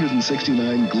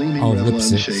 269 gleaming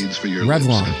Revlon shades for your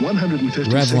Revlon. lips. 156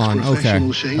 Revlon,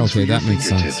 professional shades for that your makes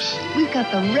sense. fingertips. We've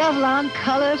got the Revlon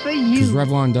color for you. Because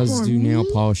Revlon does do nail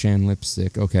polish and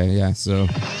lipstick. Okay, yeah, so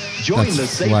join the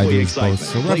Safeway excitement.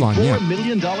 So Revlon, Play yeah. $4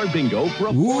 million bingo for a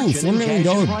Ooh, fortune $4 million in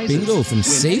cash and bingo prizes. from Win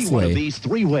Safeway. any one of these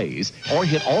 3 ways, or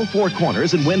hit all 4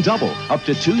 corners and win double, up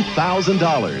to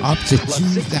 $2,000. Up to Plus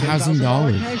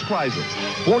 $2,000. cash prizes.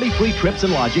 40 free trips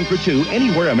and lodging for 2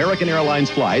 anywhere American Airlines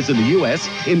flies in the U.S.,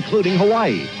 including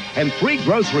Hawaii. And free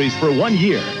groceries for 1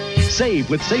 year. Save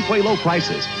with Safeway low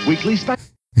prices. Weekly special.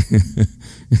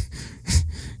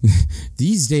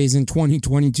 These days in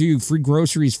 2022, free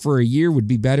groceries for a year would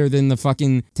be better than the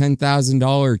fucking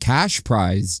 $10,000 cash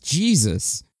prize.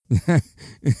 Jesus.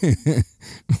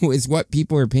 With what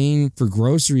people are paying for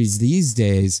groceries these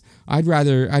days, I'd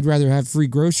rather have free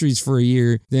groceries for a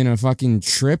year than a fucking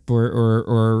trip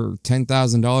or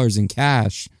 $10,000 in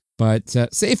cash. But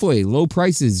Safeway, low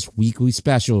prices, weekly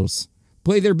specials.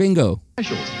 Play their bingo.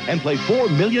 And play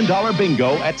 $4 million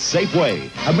bingo at Safeway,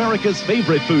 America's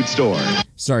favorite food store.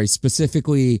 Sorry,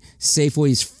 specifically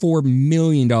Safeway's $4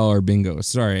 million bingo.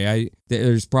 Sorry,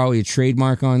 there's probably a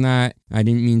trademark on that. I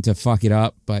didn't mean to fuck it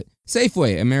up, but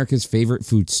Safeway, America's favorite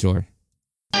food store.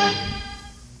 I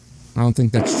don't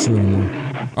think that's true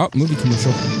anymore. Oh, movie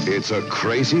commercial. It's a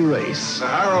crazy race.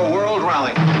 Sahara World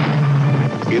Rally.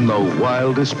 In the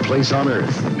wildest place on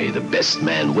earth. May the best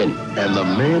man win. And the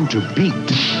man to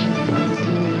beat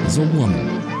is a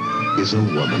woman.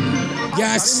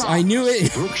 Yes, I knew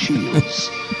it. Brooke Shields,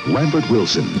 Lambert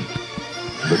Wilson.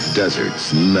 The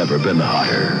desert's never been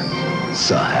hotter.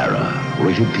 Sahara,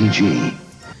 rated PG.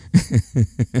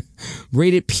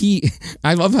 Rated P.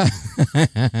 I love how.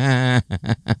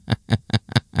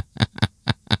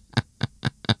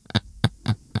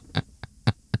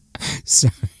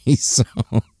 Sorry,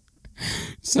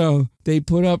 so they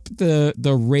put up the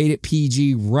rated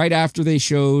PG right after they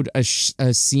showed a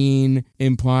scene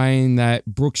implying that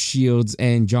Brooke Shields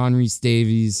and John Rhys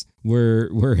Davies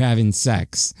were having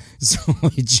sex. So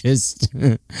it just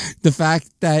the fact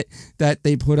that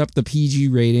they put up the PG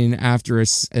rating after a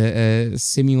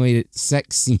simulated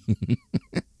sex scene,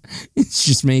 it's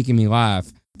just making me laugh.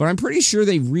 But I'm pretty sure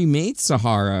they remade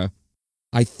Sahara,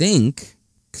 I think.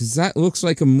 Because that looks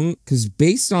like a movie. Because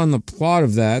based on the plot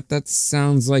of that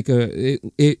sounds like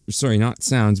sorry, not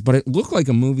sounds, but it looked like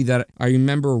a movie that I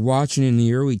remember watching in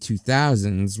the early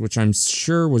 2000s, which I'm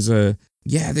sure was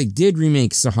yeah, they did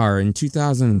remake Sahara in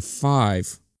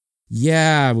 2005.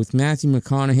 Yeah, with Matthew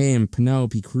McConaughey and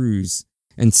Penelope Cruz.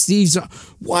 And Steve Zahn.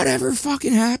 Whatever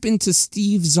fucking happened to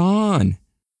Steve Zahn?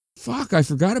 Fuck, I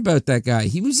forgot about that guy.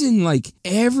 He was in, like,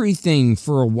 everything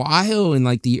for a while in,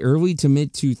 like, the early to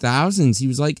mid 2000s. He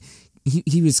was, like,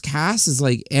 he was cast as,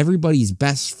 like, everybody's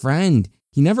best friend.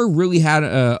 He never really had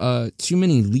too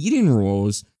many leading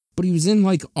roles, but he was in,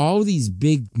 like, all these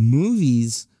big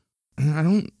movies.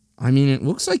 And it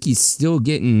looks like he's still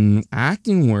getting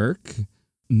acting work.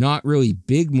 Not really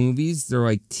big movies. They're,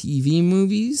 like, TV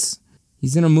movies.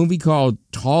 He's in a movie called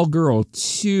Tall Girl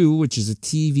 2, which is a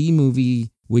TV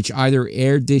movie which either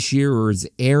aired this year or is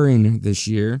airing this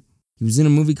year. He was in a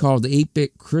movie called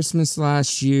 8-Bit Christmas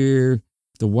last year,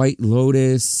 The White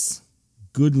Lotus,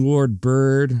 Good Lord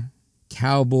Bird,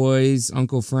 Cowboys,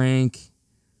 Uncle Frank.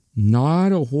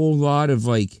 Not a whole lot of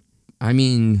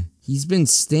he's been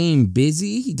staying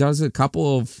busy. He does a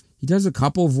couple of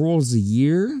roles a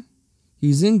year. He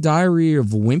was in Diary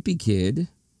of a Wimpy Kid.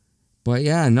 But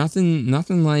yeah, nothing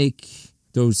like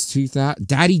those 2000.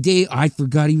 I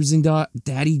forgot he was in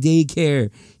Daddy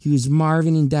Daycare. He was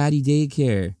Marvin in Daddy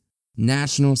Daycare.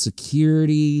 National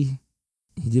Security.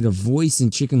 He did a voice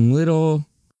in Chicken Little.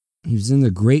 He was in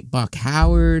The Great Buck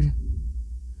Howard.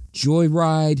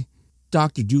 Joyride.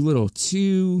 Dr. Dolittle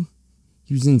 2.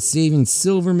 He was in Saving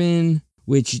Silverman.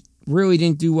 which really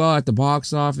didn't do well at the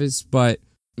box office, but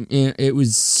it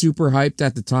was super hyped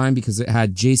at the time because it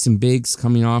had Jason Biggs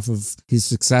coming off of his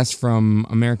success from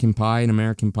American Pie and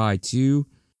American Pie 2.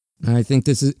 And I think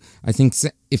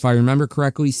if I remember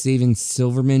correctly, Savin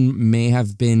Silverman may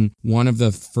have been one of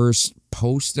the first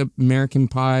post-American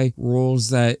Pie roles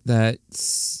that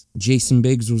Jason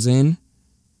Biggs was in.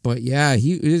 But yeah,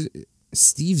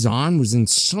 Steve Zahn was in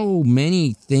so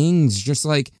many things, just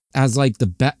like as like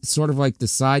sort of like the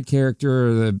side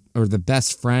character or the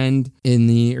best friend in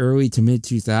the early to mid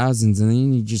 2000s, and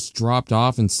then he just dropped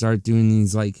off and started doing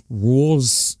these like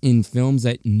roles in films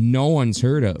that no one's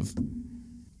heard of.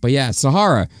 But yeah,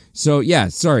 Sahara. So yeah,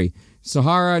 sorry.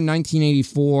 Sahara,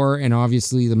 1984, and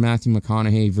obviously the Matthew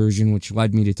McConaughey version, which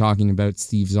led me to talking about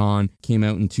Steve Zahn, came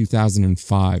out in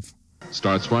 2005.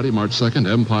 Starts Friday, March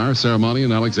 2nd, Empire Ceremony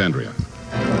in Alexandria.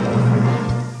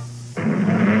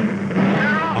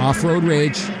 Off-road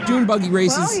rage, dune buggy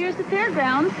races. Well, here's the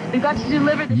fairgrounds. We've got to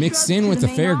deliver the mixed in with the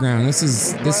fairground. This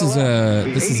is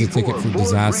a ticket for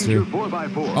disaster.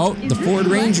 Oh, the Ford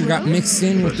Ranger got mixed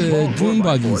in with the dune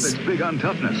buggies. Big on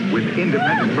toughness with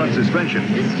independent front suspension.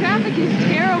 This traffic is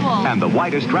terrible. And the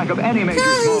widest track of any major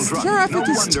small truck. Traffic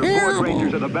is terrible. Ford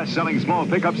Rangers are the best-selling small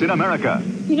pickups in America.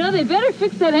 You know, they better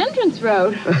fix that entrance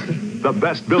road. The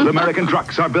best-built American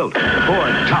trucks are built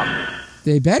Ford Tough.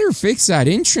 They better fix that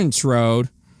entrance road.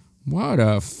 What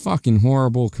a fucking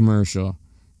horrible commercial.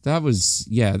 That was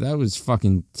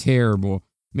fucking terrible.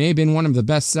 May have been one of the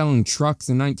best-selling trucks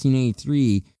in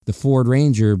 1983, the Ford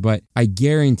Ranger, but I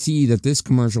guarantee that this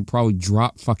commercial probably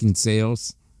dropped fucking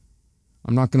sales.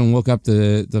 I'm not going to look up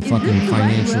the fucking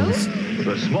financials.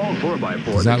 The small 4x4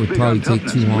 because that would probably take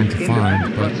too long to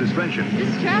find. But this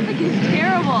traffic is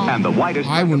terrible. And the widest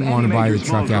I wouldn't want to buy the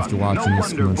truck after watching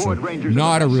this commercial.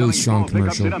 Not a really strong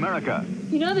commercial.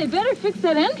 You know, they better fix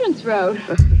that entrance road.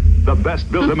 The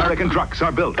best-built American trucks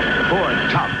are built Ford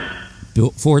Tough.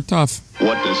 Built Ford Tough.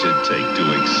 What does it take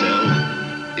to excel?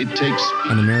 It takes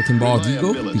an American bald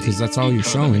eagle, because that's all you're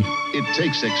showing. It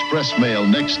takes express mail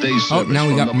next day service. Oh, now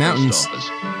we got mountains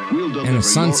and a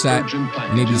sunset,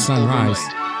 maybe sunrise.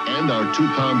 And our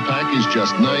 2-pound pack is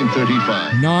just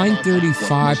 $9.35.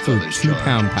 $9.35 for a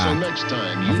 2-pound pack. So next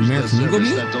time, of use American the Eagle service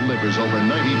meat? that delivers over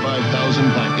 95,000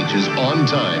 packages on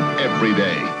time every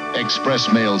day.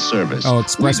 Express mail service. Oh,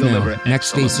 express We mail. deliver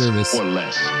Next day service. for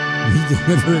less. We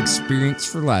deliver experience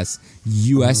for less.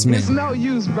 U.S. mail. It's no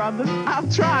use, brother.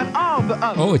 I've tried all the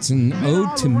others. Oh, it's an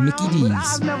ode to Mickey D's.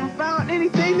 I've never found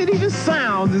anything that even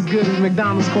sounds as good as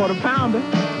McDonald's Quarter Pounder.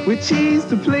 With cheese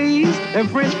to please and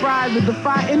French fries that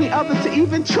defy any other to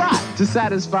even try to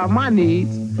satisfy my needs.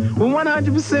 When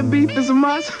 100% beef is a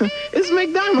must, it's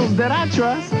McDonald's that I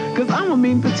trust, cause I'm a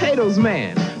mean potatoes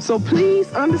man. So please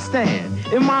understand,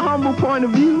 in my humble point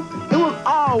of view, it will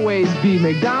always be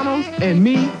McDonald's and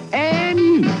me and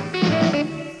you.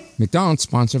 McDonald's,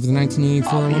 sponsor of the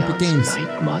 1984 Olympic Games.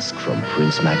 Night Musk from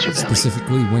Prince Machiavelli.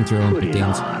 Specifically, Winter Olympic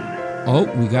Games. Oh,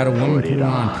 we got a woman putting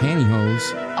on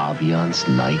pantyhose. Aviance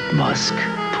Night Musk.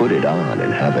 Put it on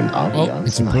and have an Aviance Oh,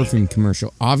 it's a perfume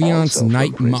commercial. Aviance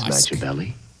Night Musk.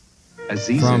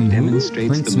 From who?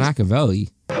 Prince Machiavelli.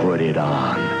 Put it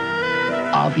on.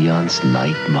 Aviance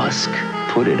Night Musk.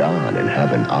 Put it on and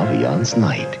have an Aviance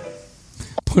night.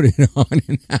 Put it on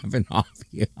and have an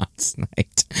Aviance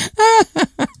night.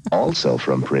 Also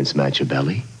from Prince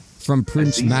Machiavelli. From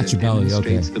Prince Machiavelli,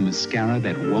 okay. The mascara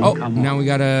that won't Oh, come now we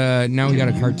got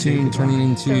a cartoon turning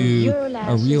into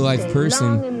a real life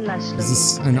person. Is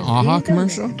this an AHA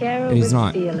commercial? It is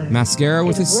not. Mascara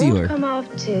with a sealer. Come off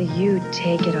till you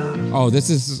take it off. Oh, this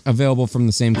is available from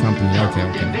the same company. Okay,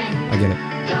 I get it.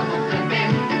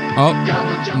 Oh,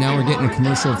 now we're getting a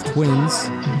commercial of twins,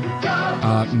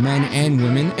 men and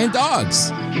women, and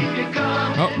dogs.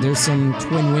 Oh, there's some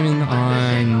twin women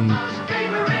on.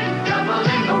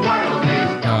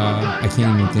 I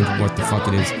can't even think of what the fuck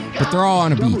it is, but they're all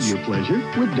on a beach. Your pleasure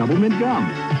with Double Mint Gum.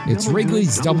 It's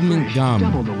Wrigley's Double Mint Gum,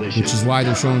 which is why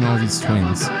they're showing all these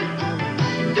twins.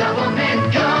 Double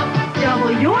Mint Gum.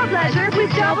 Double your pleasure with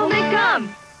Double Mint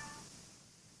Gum.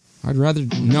 I'd rather...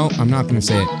 No, I'm not going to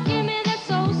say it.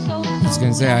 I was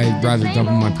going to say I'd rather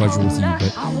double my pleasure with you,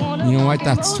 but you know what?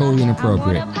 That's totally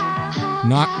inappropriate.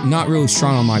 Not really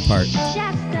strong on my part.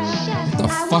 What the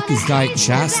fuck is Diet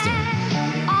Shasta?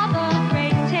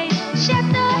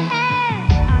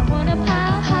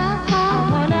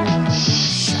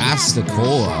 Shasta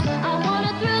Cola.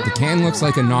 The can looks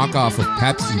like a knockoff of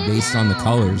Pepsi based on the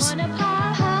colors.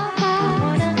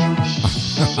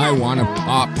 I want to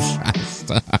pop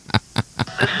Shasta.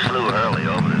 This flew early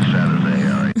over to Saturday,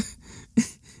 all right?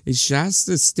 Is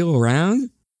Shasta still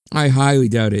around? I highly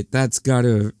doubt it.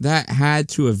 That had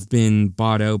to have been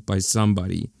bought out by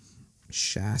somebody.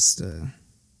 Shasta.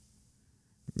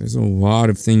 There's a lot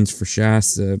of things for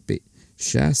Shasta.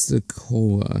 Shasta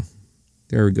Cola.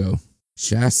 There we go.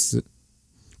 Shasta.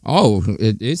 Oh,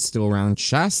 it is still around.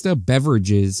 Shasta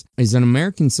Beverages is an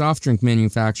American soft drink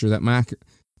manufacturer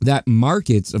that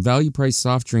markets a value-priced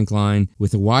soft drink line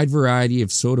with a wide variety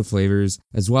of soda flavors,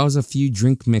 as well as a few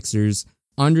drink mixers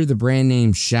under the brand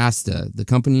name Shasta. The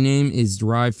company name is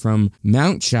derived from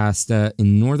Mount Shasta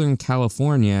in Northern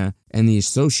California and the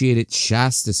associated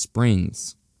Shasta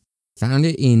Springs.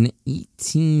 Founded in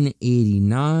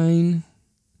 1889.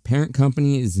 Parent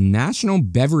company is National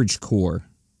Beverage Corp.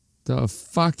 The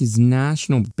fuck is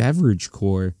National Beverage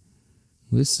Corp?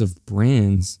 List of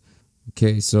brands.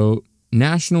 Okay, so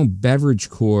National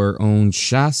Beverage Corp owns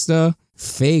Shasta,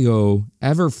 Faygo,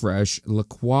 Everfresh, La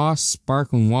Croix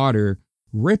Sparkling Water,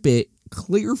 Rip It,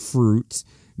 Clear Fruit,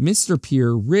 Mr.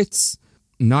 Pure, Ritz,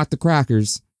 not the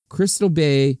crackers, Crystal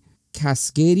Bay,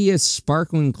 Cascadia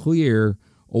Sparkling Clear,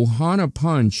 Ohana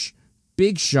Punch,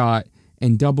 Big Shot,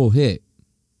 and Double Hit.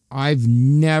 I've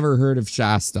never heard of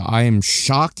Shasta. I am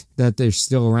shocked that they're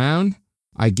still around.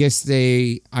 I guess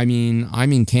I'm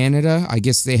in Canada. I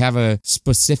guess they have a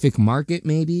specific market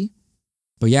maybe.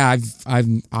 But yeah,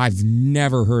 I've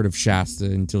never heard of Shasta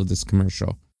until this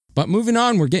commercial. But moving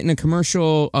on, we're getting a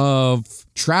commercial of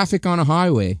traffic on a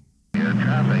highway. Yeah,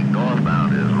 traffic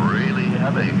northbound is really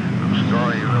heavy from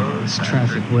Story Road. This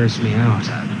traffic wears me out.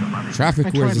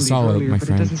 Traffic wears us all out, my but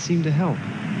friend. It doesn't seem to help.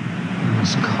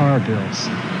 Those car bills.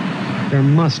 There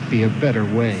must be a better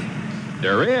way.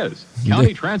 There is.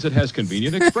 County Transit has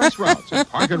convenient express routes and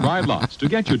park and ride lots to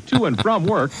get you to and from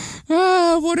work.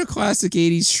 Ah, what a classic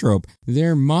 80s trope.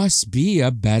 There must be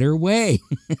a better way.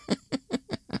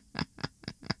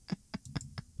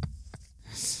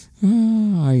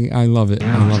 I love it.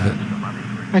 I love it.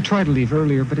 I tried to leave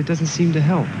earlier, but it doesn't seem to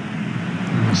help.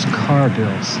 Those car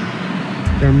bills.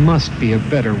 There must be a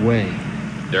better way.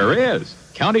 There is.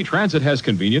 County Transit has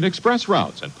convenient express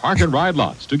routes and park and ride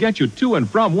lots to get you to and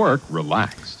from work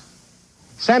relaxed.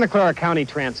 Santa Clara County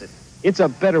Transit. It's a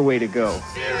better way to go.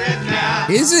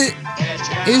 Is it?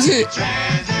 Is it?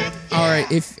 All right.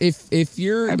 If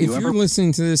you're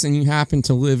listening to this and you happen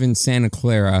to live in Santa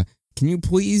Clara, can you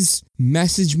please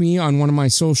message me on one of my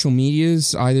social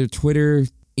medias, either Twitter,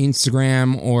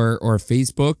 Instagram, or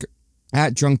Facebook,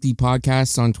 at Drunk D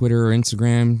Podcast on Twitter or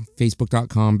Instagram,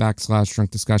 facebook.com/Drunk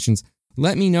Discussions.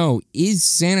 Let me know, is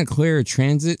Santa Clara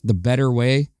Transit the better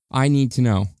way? I need to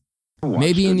know.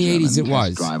 Maybe in the 80s it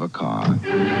was. Drive a car.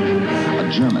 A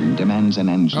German demands an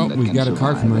engine that we've got a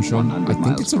car commercial. I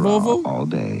think it's a Volvo. All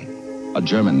day. A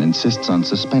German insists on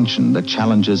suspension that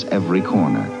challenges every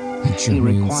corner. He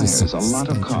requires a lot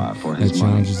of car for his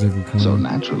money. So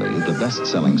naturally, the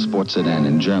best-selling sports sedan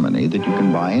in Germany that you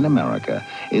can buy in America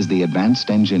is the advanced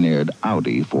engineered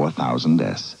Audi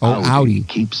 4000S. Oh, Audi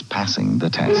keeps passing the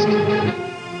test.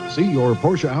 See your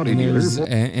Porsche Audi dealer.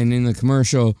 And in the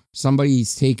commercial,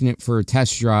 somebody's taking it for a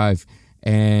test drive,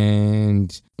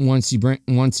 and once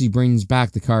he brings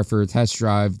back the car for a test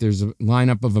drive, there's a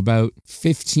lineup of about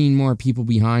 15 more people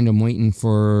behind him waiting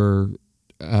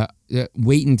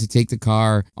to take the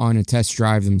car on a test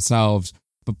drive themselves.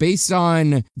 But based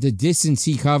on the distance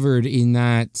he covered in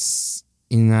that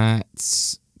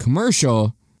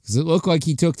commercial, because it looked like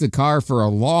he took the car for a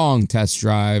long test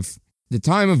drive, the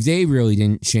time of day really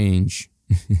didn't change.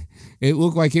 It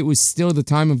looked like it was still the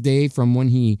time of day from when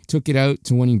he took it out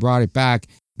to when he brought it back.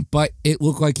 But it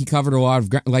looked like he covered a lot of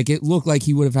ground. Like, it looked like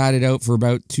he would have had it out for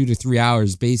about 2 to 3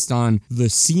 hours based on the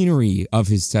scenery of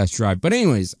his test drive. But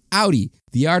anyways, Audi,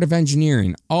 the art of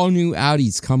engineering. All new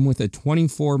Audis come with a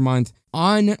 24-month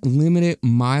unlimited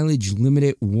mileage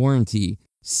limited warranty.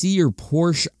 See your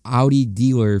Porsche Audi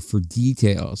dealer for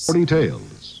details.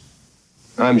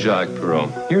 I'm Jacques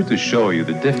Perrault, here to show you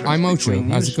the difference between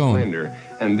How's it going? Splendor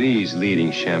and these leading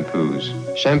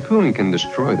shampoos. Shampooing can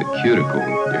destroy the cuticle.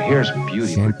 Your hair's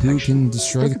beauty Shampoo can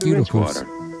destroy the cuticles.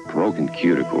 Broken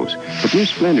cuticles. But new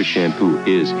Splendor shampoo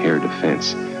is hair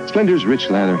defense. Splendor's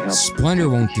rich lather helps. Splendor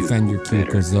won't defend your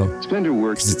cuticles, though. Splendor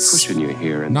works to cushion your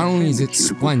hair. And not only is it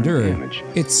Splendor,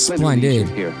 it's splendid.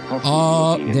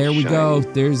 Oh, there we go.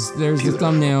 There's the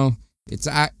thumbnail.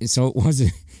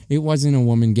 It wasn't a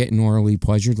woman getting orally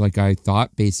pleasured like I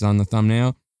thought based on the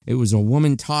thumbnail. It was a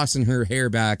woman tossing her hair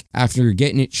back after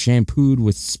getting it shampooed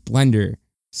with Splendor.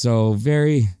 So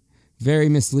very, very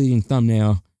misleading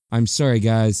thumbnail. I'm sorry,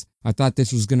 guys. I thought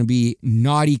this was going to be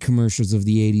naughty commercials of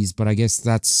the 80s, but I guess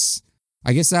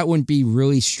that wouldn't be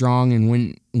really strong and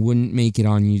wouldn't make it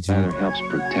on YouTube. Lather helps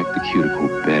protect the cuticle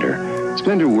better.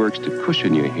 Splendor works to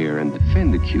cushion your hair and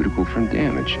defend the cuticle from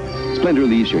damage. Splendor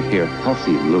leaves your hair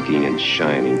healthy looking and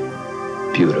shining.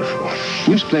 Beautiful.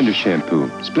 New Splendor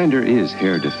shampoo. Splendor is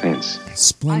hair defense.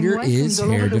 Splendor is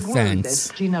hair defense.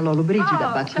 Gina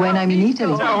Lollobrigida, but when I'm in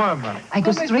Italy, I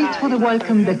go straight for the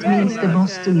welcome that means the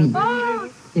most to me.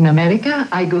 In America,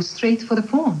 I go straight for the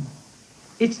phone.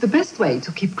 It's the best way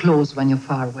to keep close when you're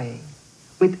far away.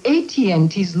 With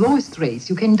AT&T's lowest rates,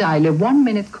 you can dial a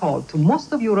 1-minute call to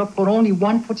most of Europe for only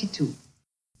 $1.42.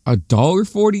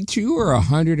 $1.42 or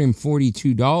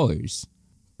 $142?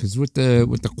 Because with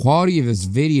the quality of this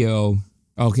video,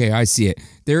 okay, I see it.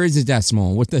 There is a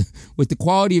decimal. With the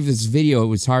quality of this video, it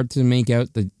was hard to make out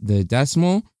the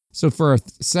decimal. So for a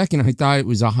second, I thought it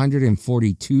was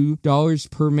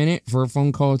 $142 per minute for a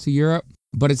phone call to Europe.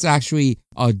 But it's actually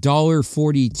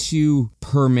 $1.42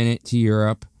 per minute to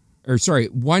Europe. Or sorry,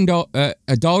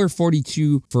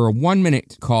 $1.42 for a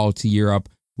 1-minute call to Europe,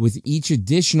 with each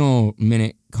additional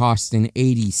minute costing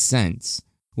 80 cents,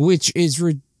 which is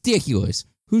ridiculous.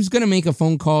 Who's going to make a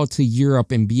phone call to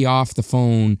Europe and be off the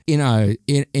phone in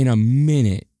a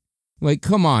minute? Like,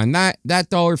 come on, that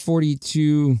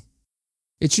 $1.42,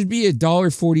 it should be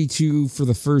 $1.42 for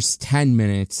the first 10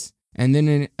 minutes, and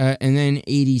then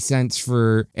 80 cents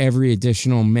for every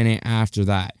additional minute after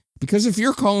that. Because if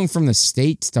you're calling from the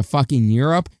States to fucking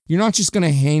Europe, you're not just going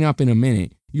to hang up in a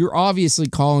minute. You're obviously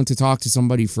calling to talk to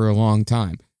somebody for a long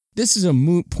time. This is a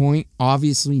moot point,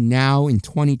 obviously, now in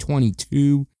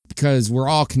 2022, because we're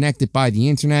all connected by the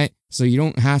internet, so you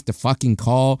don't have to fucking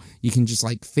call. You can just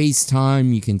like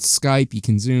FaceTime, you can Skype, you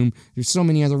can Zoom. There's so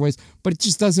many other ways, but it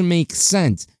just doesn't make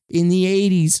sense. In the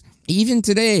 80s, even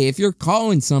today, if you're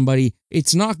calling somebody,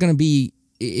 it's not going to be,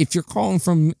 if you're calling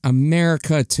from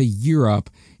America to Europe,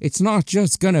 it's not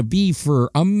just going to be for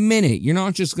a minute. You're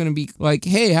not just going to be like,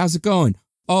 hey, how's it going?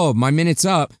 Oh, my minute's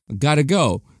up. Gotta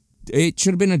go. It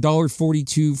should have been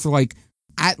 $1.42 for like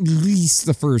at least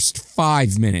the first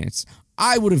 5 minutes.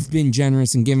 I would have been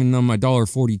generous and given them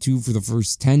 $1.42 for the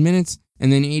first 10 minutes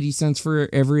and then 80 cents for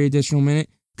every additional minute.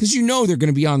 Because you know they're going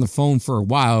to be on the phone for a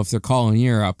while if they're calling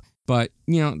Europe. But,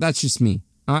 you know, that's just me.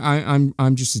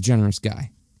 I'm just a generous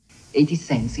guy. 80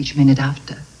 cents each minute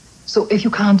after. So if you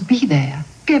can't be there,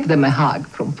 give them a hug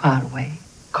from far away.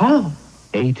 Call.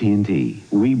 AT&T.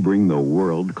 We bring the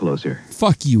world closer.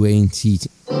 Fuck you, AT&T.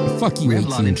 Fuck you,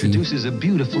 Revlon AT&T. introduces a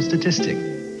beautiful statistic.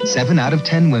 7 out of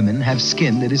 10 women have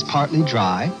skin that is partly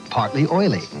dry, partly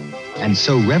oily. And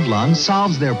so Revlon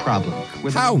solves their problem.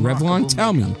 With How, Revlon?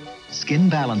 Tell me. Skin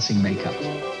balancing makeup.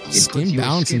 It Skin puts your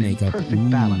balancing skin makeup. in perfect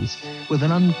balance with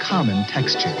an uncommon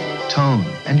texture, tone,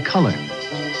 and color.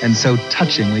 And so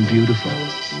touchingly beautiful.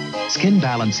 Skin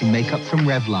balancing makeup from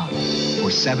Revlon.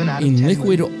 For 7 out of 10 In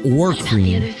liquid women. or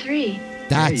cream. three.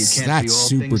 That's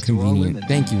super convenient.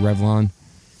 Thank you, Revlon.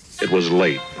 It was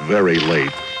late, very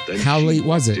late. Then How she late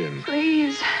was walked it? in.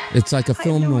 Please. It's like a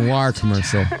film noir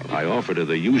commercial. I offered her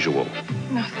the usual.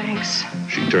 No, thanks.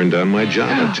 She turned down my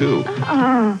Java, too.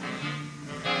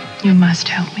 You must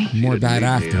help me. More bad Need me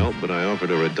acting. help, but I offered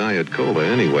her a Diet Cola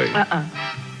anyway.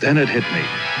 Then it hit me.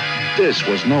 This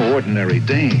was no ordinary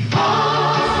dame.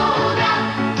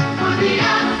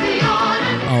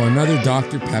 Oh, another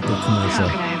Dr. Pepper commercial.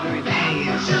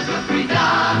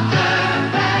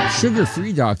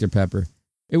 Sugar-free Dr. Pepper.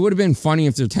 It would have been funny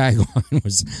if their tagline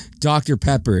was Dr.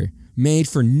 Pepper, made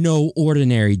for no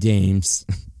ordinary dames.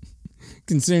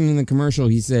 Considering in the commercial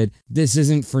he said, this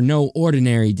isn't for no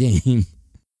ordinary dame.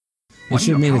 They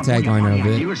should have made a tagline of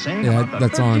it. Yeah,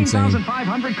 that's all I'm saying.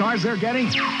 13,500 cars they're getting.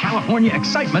 California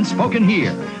excitement spoken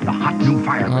here. The hot new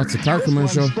Firebird. Oh, it's a car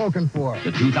commercial. Spoken for.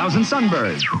 The 2000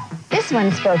 Sunbird. This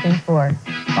one's spoken for.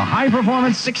 The high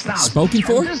performance 6000. Spoken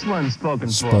for? This one's spoken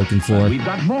for. Spoken for. But we've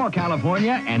got more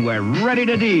California, and we're ready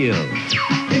to deal.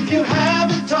 If you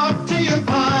haven't talked to your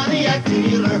Pontiac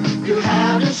dealer, you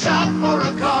haven't shopped for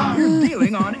a car. You're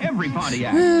dealing on every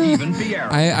Pontiac, even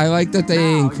Fiero. I like that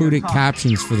they included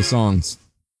captions for the songs.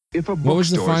 If a What was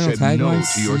the bookstore final said no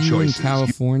tagline? to your See you in choices,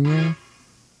 California?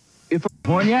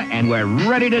 California, and we're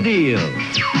ready to deal.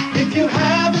 If you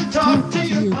haven't talked to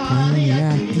your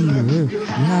Pontiac dealer, you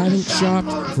haven't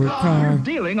shopped for a car.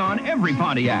 Dealing on every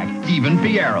Pontiac, even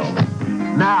Fiero.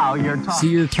 Now you're talking. See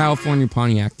your California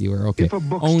Pontiac dealer. Okay. If a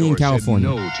bookstore Only in California.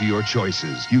 said no to your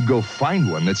choices, you go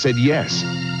find one that said yes.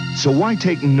 So why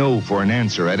take no for an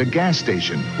answer at a gas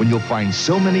station when you'll find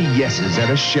so many yeses at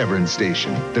a Chevron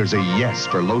station? There's a yes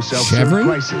for low self-serve Chevron?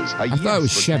 prices. I thought it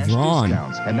was Chevron.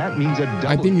 And that means a double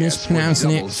I've been yes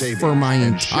mispronouncing double it savings. for my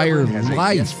And entire Chevron has a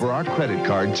life. yes for our credit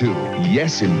card too.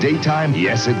 Yes in daytime,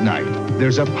 yes at night.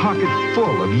 There's a pocket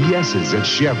full of yeses at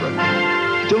Chevron.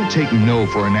 Don't take no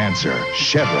for an answer.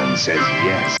 Chevron says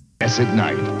yes. Yes at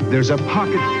night. There's a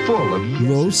pocket full of yeses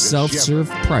low at self-serve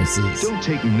Chevron. prices. Don't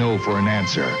take no for an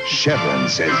answer. Chevron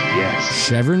says yes.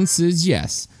 Chevron says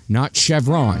yes, not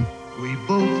Chevron. We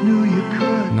both knew you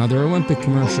could. Another Olympic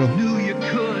commercial. Knew you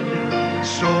could.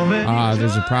 So many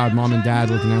There's a proud mom and dad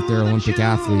looking at their Olympic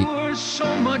athlete.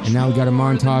 And now we got a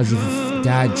montage of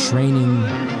dad training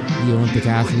the Olympic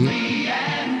athlete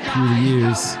through the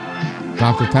years.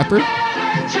 Dr. Pepper?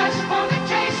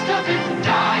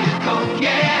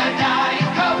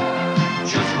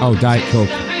 Oh, Diet Coke.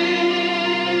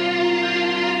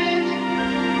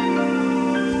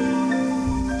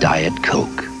 Diet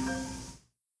Coke.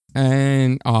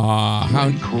 And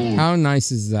how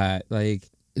nice is that? Like,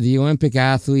 the Olympic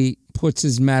athlete puts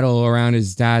his medal around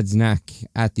his dad's neck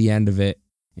at the end of it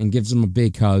and gives him a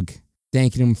big hug,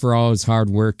 thanking him for all his hard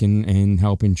work and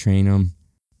helping train him.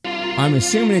 I'm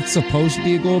assuming it's supposed to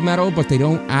be a gold medal, but they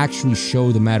don't actually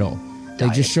show the medal. They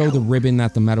just show the ribbon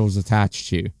that the medal is attached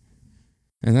to.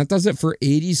 And that does it for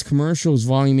 80s Commercials,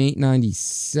 Volume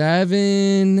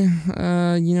 897.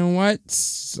 You know what?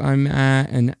 I'm at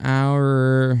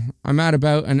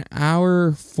about an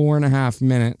hour, 4.5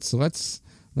 minutes. So let's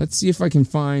see if I can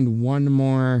find one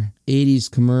more 80s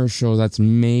commercial that's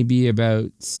maybe about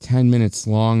 10 minutes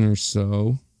long or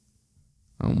so.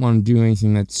 I don't want to do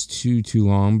anything that's too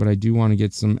long, but I do want to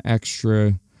get some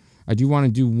extra. I do want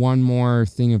to do one more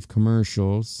thing of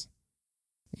commercials.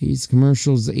 80s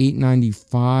commercials,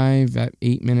 895 at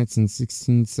 8 minutes and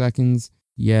 16 seconds.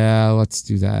 Yeah, let's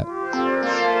do that.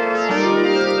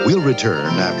 We'll return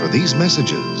after these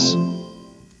messages.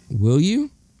 Will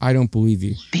you? I don't believe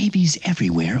you. Babies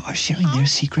everywhere are sharing their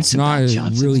secrets It's not about a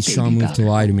Johnson's really baby strong move powder. to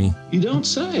lie to me. You don't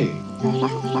say.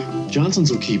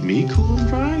 Johnson's will keep me cool and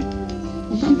dry?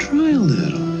 Well, then try a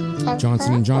little.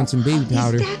 Johnson & Johnson baby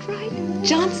powder. Is that right?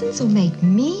 Johnson's will make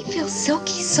me feel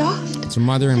silky soft. It's a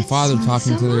mother and father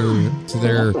talking to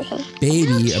their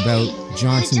baby about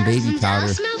Johnson baby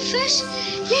powder Smell fresh?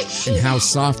 Let's see. and how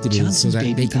soft it is so that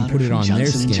they can put it on their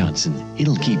skin. Johnson.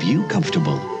 It'll keep you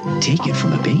comfortable. Take it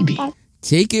from a baby.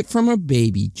 Take it from a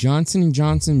baby. Johnson &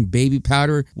 Johnson baby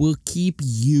powder will keep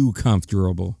you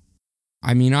comfortable.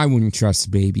 I mean, I wouldn't trust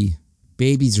a baby.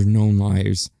 Babies are known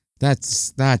liars.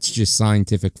 That's just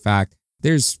scientific fact.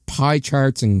 There's pie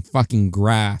charts and fucking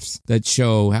graphs that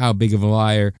show how big of a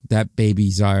liar that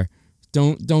babies are.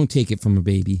 Don't take it from a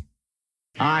baby.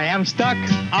 I am stuck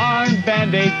on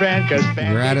Band-Aid brand because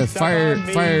We're at a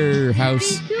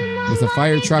firehouse with a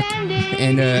fire truck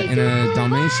and a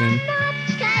Dalmatian.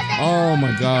 Oh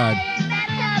my god.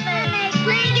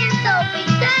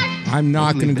 I'm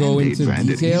not going to go into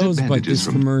details, but this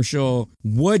commercial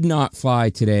would not fly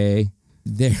today.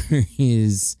 There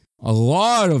is a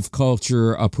lot of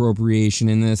culture appropriation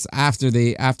in this. After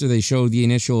they showed the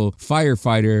initial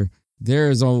firefighter, there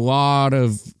is a lot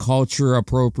of culture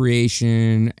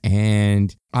appropriation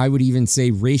and I would even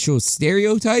say racial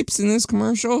stereotypes in this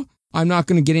commercial. I'm not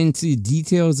going to get into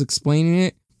details explaining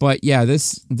it, but yeah,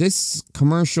 this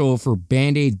commercial for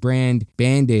Band-Aid brand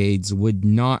Band-Aids would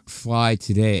not fly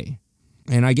today.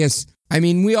 And I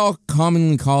mean, we all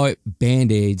commonly call it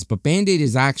Band-Aids, but Band-Aid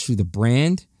is actually the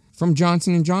brand from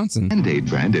Johnson & Johnson. Band-Aid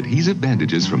brand adhesive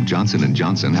bandages from Johnson &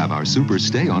 Johnson have our super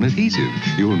stay-on adhesive.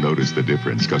 You'll notice the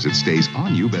difference because it stays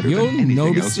on you better than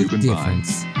anything else you can buy.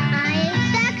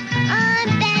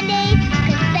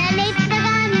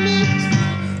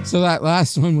 So that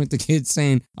last one with the kids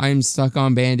saying, I am stuck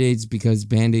on Band-Aids because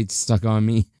Band-Aids stuck on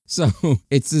me. So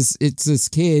it's this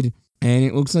kid, and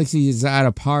it looks like he's at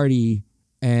a party,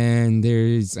 and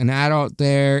there's an adult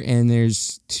there, and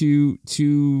there's two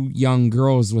young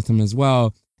girls with him as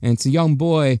well. And it's a young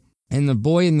boy, and the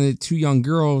boy and the two young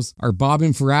girls are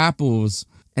bobbing for apples.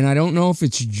 And I don't know if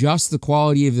it's just the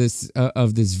quality of this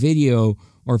video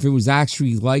or if it was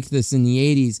actually like this in the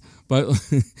 80s. But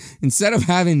instead of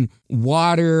having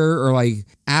water or like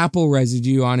apple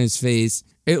residue on his face,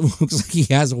 it looks like he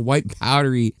has a white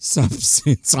powdery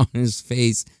substance on his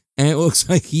face. And it looks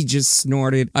like he just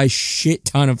snorted a shit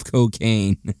ton of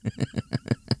cocaine.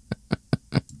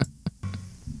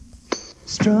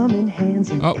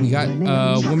 Oh, we got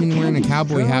a woman wearing a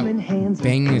cowboy hat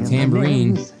banging a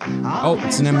tambourine. Oh,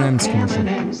 it's an M&M's commercial.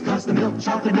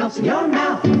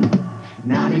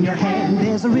 Not in your hand,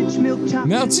 there's a rich milk chocolate.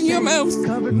 Melts in your mouth,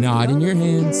 not in your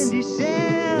hands.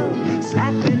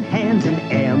 Slapping hands and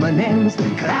M&M's,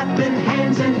 clapping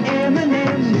hands and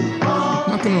M&M's.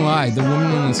 Not gonna lie, the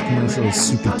woman in this commercial is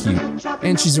super cute.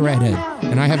 And she's a redhead.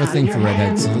 And I have a thing for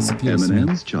redheads, so this appeals to me.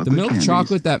 The milk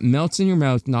chocolate that melts in your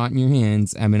mouth, not in your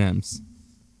hands, M&M's.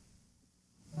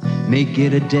 Make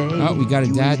it a day. Oh, we got a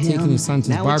dad taking his son to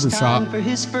the barbershop. For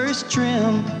his first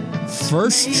trim.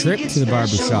 First trip to the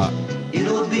barbershop.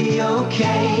 It'll be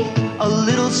okay. A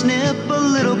little snip, a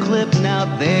little clip. Now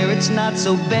there, it's not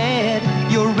so bad.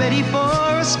 You're ready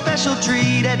for a special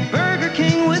treat at Burger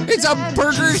King with It's a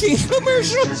Burger King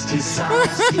commercial.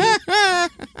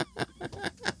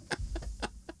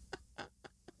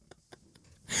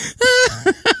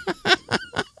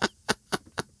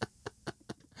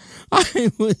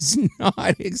 I was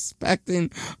not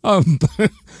expecting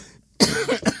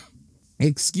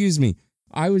excuse me.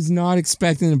 I was not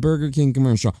expecting a Burger King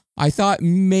commercial. I thought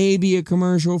maybe a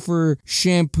commercial for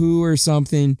shampoo or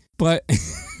something, but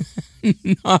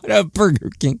not a Burger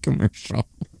King commercial.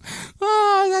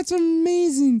 Oh, that's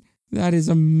amazing. That is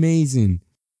amazing.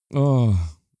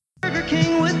 Oh. Burger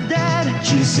King with Dad.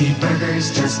 Juicy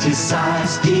burgers just his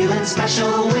size. Feeling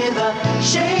special with a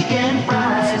shake and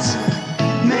fries.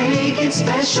 Make it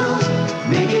special.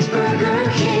 Make it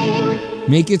Burger King.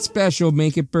 Make it special.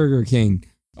 Make it Burger King.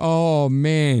 Oh,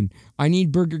 man. I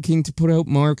need Burger King to put out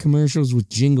more commercials with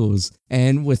jingles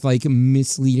and with, like,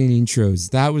 misleading intros.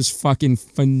 That was fucking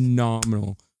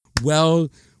phenomenal. Well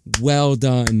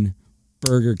done,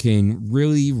 Burger King.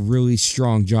 Really, really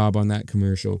strong job on that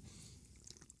commercial.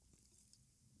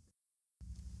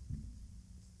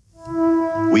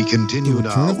 We continue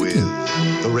now with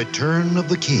The Return of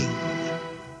the King.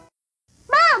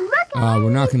 Mom, look! We're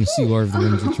not going to see Lord of the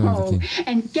Rings Return of the King.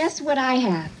 And guess what I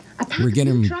have? We're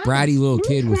getting a bratty little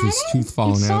kid with his tooth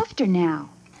falling out. Softer now.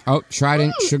 Oh,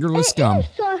 Trident sugarless gum.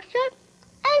 Softer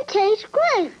and tastes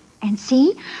great. And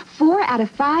see, 4 out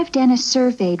of 5 dentists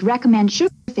surveyed recommend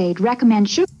sugar. It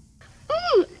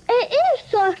is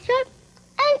softer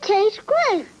and tastes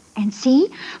great. And see,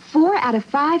 4 out of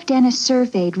 5 dentists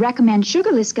surveyed recommend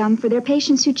sugarless gum for their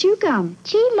patients who chew gum.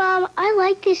 Gee, Mom, I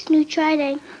like this new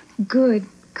Trident. Good,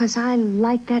 because I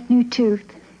like that new tooth.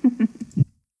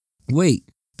 Wait,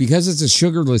 because it's a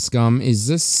sugarless gum, is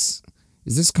this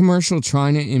commercial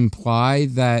trying to imply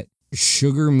that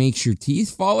sugar makes your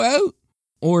teeth fall out?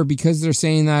 Or because they're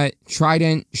saying that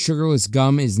Trident sugarless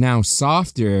gum is now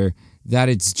softer, that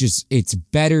it's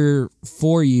better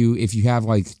for you if you have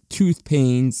like tooth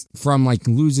pains from like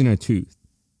losing a tooth.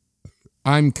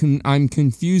 I'm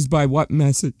confused by what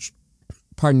message.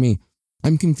 Pardon me.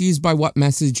 I'm confused by what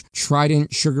message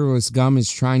Trident sugarless gum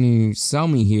is trying to sell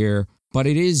me here, but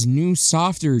it is new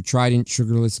softer Trident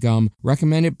sugarless gum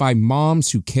recommended by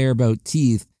moms who care about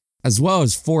teeth, as well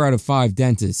as 4 out of 5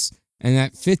 dentists. And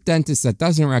that 5th dentist that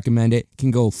doesn't recommend it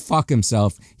can go fuck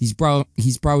himself. He's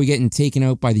probably getting taken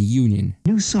out by the union.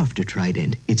 New softer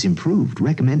Trident. It's improved,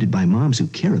 recommended by moms who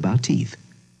care about teeth.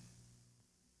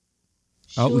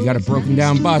 Oh, we got a broken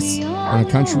down bus on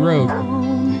a country road.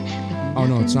 Oh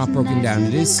no, it's not broken down.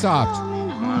 It is stopped.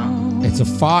 It's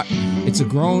a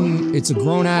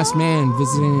grown ass man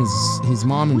visiting his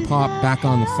mom and pop back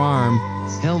on the farm.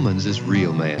 Hellmann's is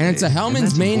real mayonnaise. And it's a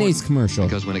Hellmann's mayonnaise commercial.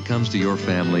 Because when it comes to your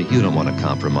family, you don't want to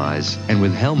compromise. And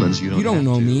with Hellmann's, you don't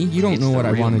know me. You don't know what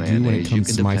I want to do when it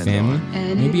comes to my family.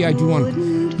 Maybe I do want okay.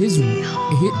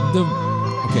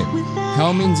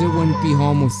 Hellmann's, it wouldn't be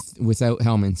home without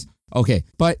Hellmann's. Okay,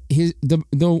 but the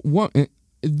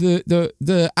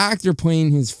actor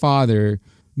playing his father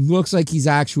looks like he's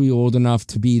actually old enough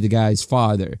to be the guy's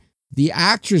father. The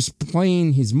actress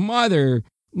playing his mother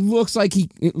looks like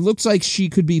she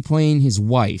could be playing his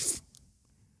wife.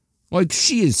 Like,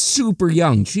 she is super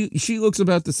young. She looks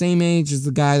about the same age as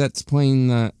the guy that's playing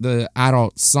the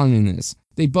adult son in this.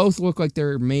 They both look like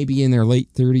they're maybe in their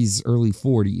late 30s, early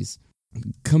 40s.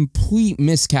 Complete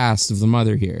miscast of the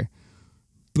mother here.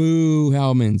 Boo,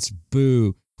 Hellmann's.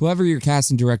 Boo. Whoever your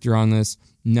casting director on this,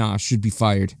 should be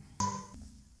fired.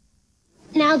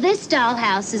 Now this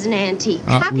dollhouse is an antique.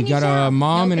 We got a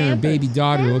mom and her baby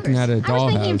daughter looking at a dollhouse. I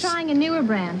was thinking of trying a newer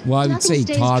brand. Well, I would say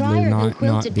toddler, not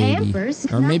baby. Pampers.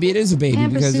 Or maybe it is a baby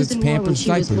because it's Pampers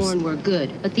diapers. When she was born were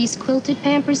good, but these quilted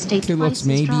Pampers stay it looks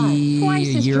maybe a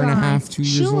year and a half, 2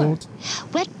 years old.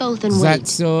 Wet both and wait.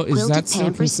 Is that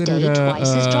still considered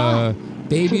a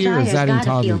baby, or is that in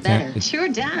toddler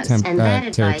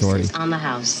territory? On the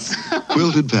house.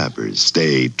 Quilted Pampers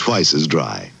stay twice as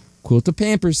dry. Quilted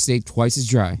Pampers stay twice as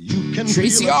dry.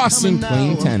 Tracy Austin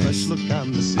playing tennis.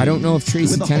 I don't know if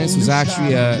Tracy Tennis was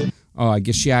actually I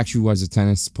guess she actually was a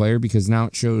tennis player, because now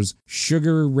it shows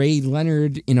Sugar Ray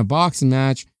Leonard in a boxing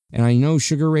match, and I know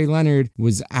Sugar Ray Leonard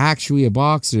was actually a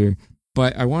boxer,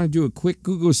 but I want to do a quick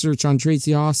Google search on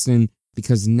Tracy Austin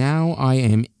because now I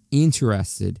am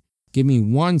interested. Give me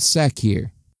 1 sec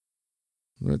here.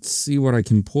 Let's see what I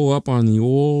can pull up on the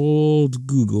old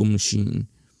Google machine.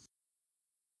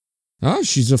 Oh,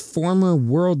 she's a former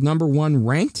world #1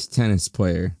 ranked tennis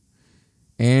player.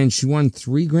 And she won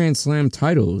 3 Grand Slam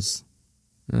titles.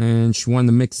 And she won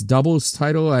the mixed doubles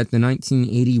title at the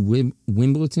 1980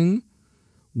 Wimbledon.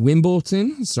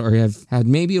 Sorry, I've had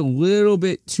maybe a little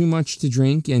bit too much to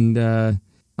drink, and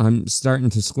I'm starting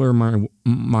to slur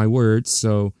my words,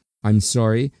 so I'm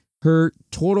sorry. Her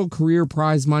total career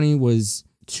prize money was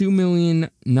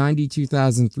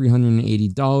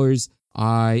 $2,092,380.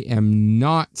 I am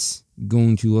not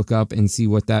going to look up and see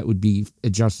what that would be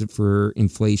adjusted for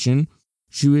inflation.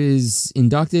 She was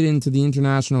inducted into the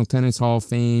International Tennis Hall of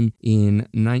Fame in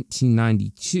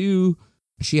 1992.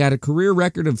 She had a career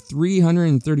record of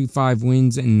 335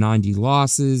 wins and 90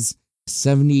 losses,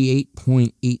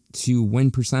 78.82 win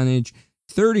percentage,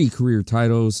 30 career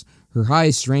titles. Her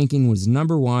highest ranking was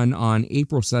 #1 on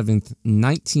April 7th,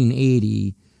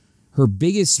 1980. Her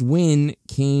biggest win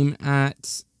came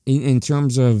in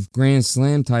terms of Grand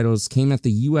Slam titles, came at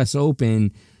the U.S.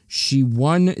 Open. She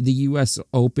won the U.S.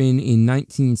 Open in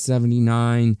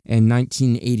 1979 and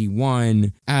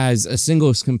 1981 as a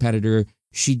singles competitor.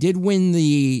 She did win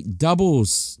the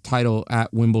doubles title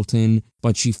at Wimbledon,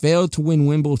 but she failed to win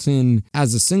Wimbledon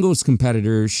as a singles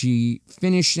competitor. She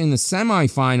finished in the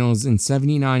semifinals in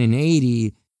 79 and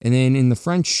 80, and then in the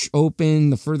French Open,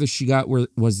 the furthest she got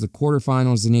was the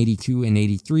quarterfinals in 82 and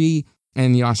 83,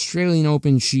 and the Australian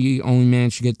Open, she only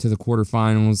managed to get to the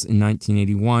quarterfinals in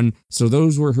 1981. So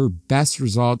those were her best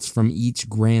results from each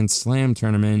Grand Slam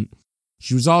tournament.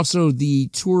 She was also the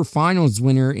Tour Finals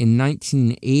winner in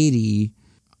 1980.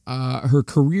 Her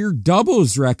career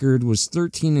doubles record was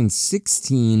 13 and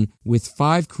 16 with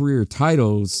 5 career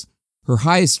titles. Her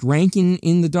highest ranking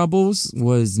in the doubles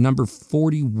was number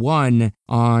 41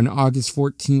 on August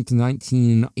 14th,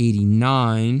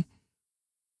 1989.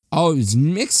 Oh, it was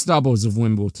mixed doubles of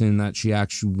Wimbledon that she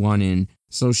actually won in.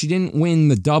 So she didn't win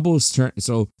the doubles tournament.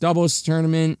 So doubles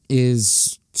tournament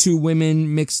is 2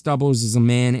 women, mixed doubles is a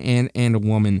man and a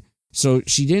woman. So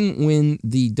she didn't win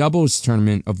the doubles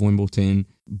tournament of Wimbledon,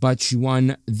 but she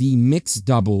won the mixed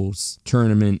doubles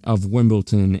tournament of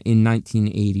Wimbledon in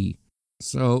 1980.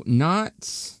 So not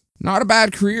a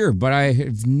bad career, but I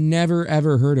have never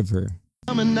ever heard of her.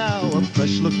 Coming now, a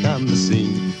fresh look on the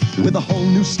scene with a whole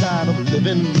new style of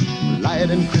living, light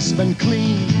and crisp and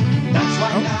clean. That's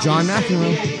why John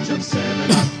McEnroe.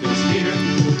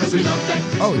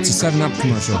 Oh, it's a 7-Up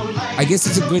commercial. I guess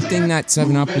it's a good thing that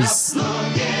 7-Up is...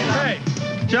 Hey,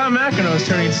 John McEnroe is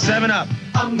turning 7-Up.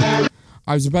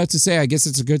 I was about to say, I guess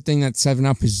it's a good thing that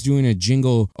 7-Up is doing a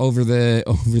jingle over the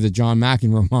John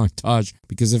McEnroe montage,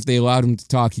 because if they allowed him to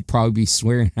talk, he'd probably be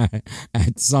swearing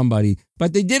at somebody.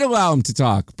 But they did allow him to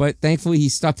talk, but thankfully he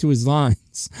stuck to his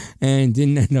lines and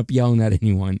didn't end up yelling at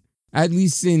anyone. At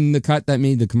least in the cut that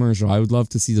made the commercial. I would love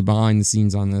to see the behind the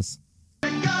scenes on this.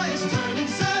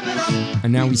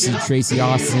 And now we see Tracy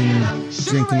Austin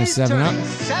drinking a 7-Up.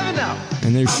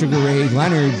 And there's Sugar Ray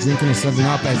Leonard drinking a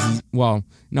 7-Up as he, well,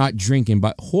 not drinking,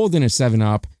 but holding a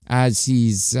 7-Up as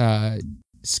he's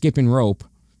skipping rope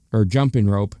or jumping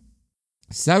rope.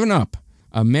 7-Up.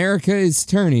 America is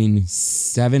turning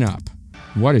 7-Up.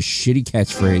 What a shitty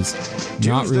catchphrase.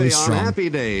 Not really strong. On Happy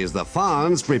Days, the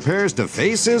Fonz prepares to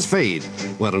face his fate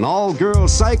when an all-girl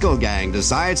cycle gang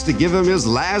decides to give him his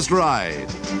last ride.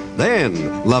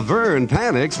 Then, Laverne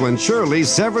panics when Shirley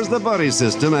severs the buddy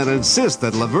system and insists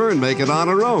that Laverne make it on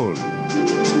her own.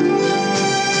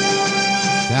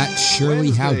 That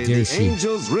Shirley, how dare she? The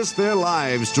angels risk their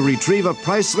lives to retrieve a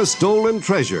priceless stolen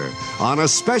treasure on a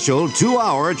special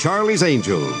 2-hour Charlie's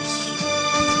Angels.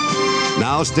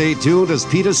 Now stay tuned as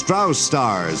Peter Strauss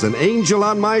stars An Angel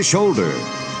on My Shoulder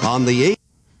on the...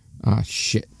 Ah,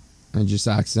 shit. I just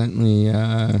accidentally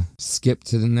skipped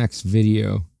to the next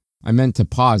video. I meant to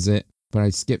pause it, but I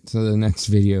skipped to the next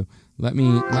video. Let me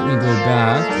go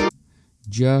back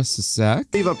just a sec.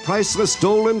 Leave a priceless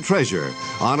stolen treasure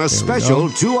on a special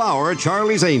 2-hour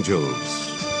Charlie's Angels.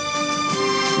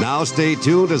 Now stay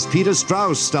tuned as Peter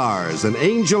Strauss stars An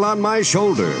Angel on My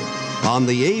Shoulder on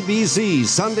the ABC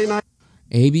Sunday night.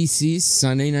 ABC's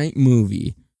Sunday Night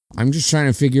Movie. I'm just trying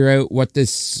to figure out what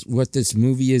this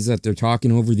movie is that they're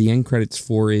talking over the end credits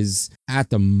for is at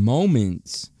the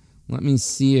moment. Let me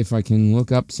see if I can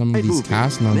look up some of these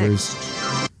cast members.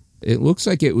 It looks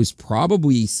like it was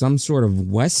probably some sort of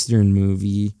Western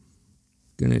movie.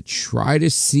 Gonna try to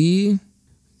see.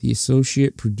 The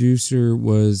associate producer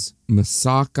was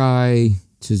Masaaki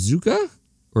Tezuka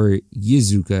or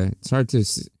Yizuka. It's hard to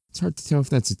tell if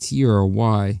that's a T or a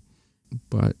Y.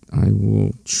 But I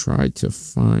will try to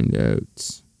find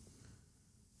out.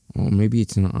 Oh, maybe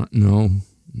it's not. No,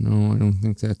 I don't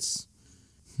think that's...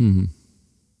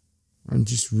 I'm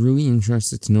just really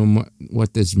interested to know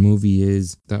what this movie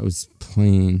is that was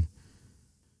playing.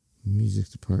 Music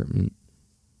department.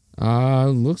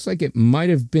 Looks like it might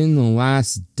have been The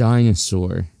Last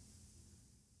Dinosaur.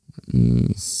 Let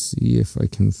me see if I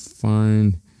can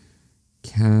find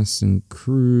cast and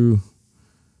crew.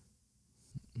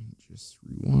 Just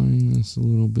rewind this a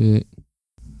little bit.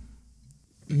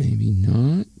 Maybe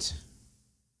not.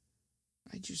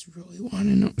 I just really want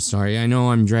to know. Sorry, I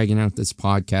know I'm dragging out this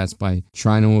podcast by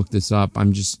trying to look this up.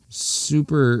 I'm just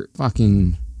super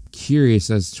fucking curious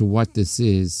as to what this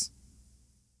is.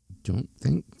 Don't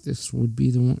think this would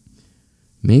be the one.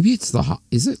 Maybe it's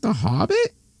is it The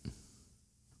Hobbit?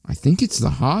 I think it's The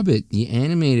Hobbit, the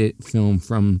animated film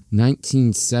from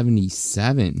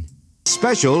 1977.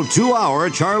 Special 2-hour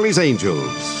Charlie's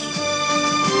Angels.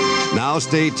 Now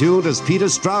stay tuned as Peter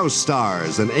Strauss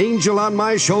stars An Angel on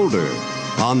My Shoulder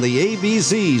on the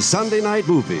ABC Sunday Night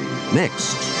Movie.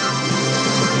 Next.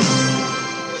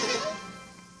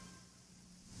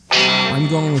 I'm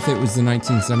going with it was the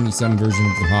 1977 version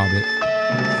of The Hobbit.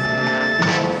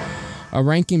 A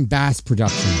Rankin Bass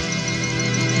production.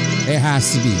 It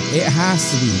has to be. It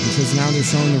has to be, because now they're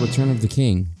showing The Return of the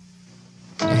King.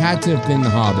 It had to have been The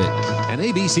Hobbit. An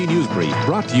ABC News Brief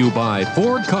brought to you by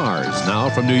Ford Cars. Now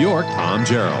from New York, Tom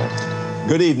Gerald.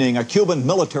 Good evening. A Cuban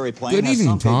military plane has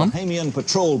sunk a Bahamian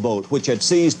patrol boat which had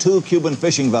seized 2 Cuban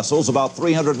fishing vessels about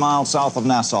 300 miles south of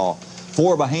Nassau.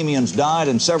 4 Bahamians died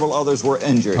and several others were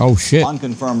injured. Oh, shit.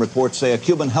 Unconfirmed reports say a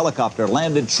Cuban helicopter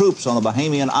landed troops on the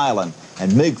Bahamian island,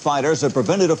 and MiG fighters have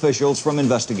prevented officials from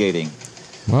investigating.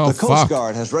 Well, the Coast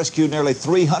Guard has rescued nearly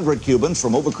 300 Cubans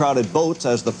from overcrowded boats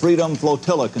as the Freedom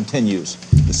Flotilla continues.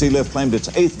 The Sea Lift claimed its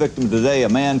 8th victim today, a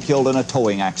man killed in a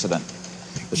towing accident.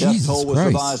 The death toll was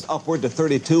revised upward to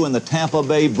 32 in the Tampa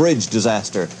Bay bridge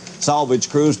disaster. Salvage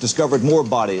crews discovered more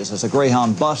bodies as a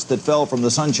Greyhound bus that fell from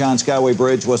the Sunshine Skyway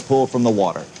Bridge was pulled from the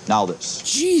water. Now this.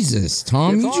 Jesus,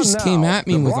 Tom, you just came at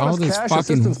me with all this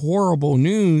fucking horrible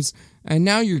news, and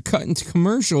now you're cutting to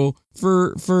commercial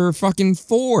for fucking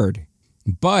Ford.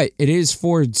 But it is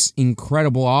Ford's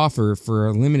incredible offer for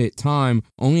a limited time,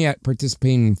 only at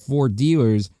participating Ford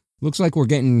dealers. Looks like we're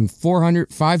getting $400,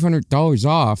 $500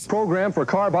 off. Program for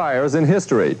car buyers in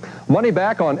history. Money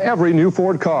back on every new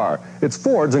Ford car. It's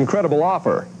Ford's incredible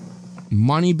offer.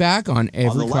 Money back on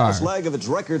every car. Last leg of its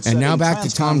record and now back to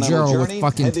Tom Gerald with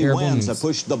fucking heavy terrible winds news. have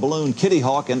pushed the balloon Kitty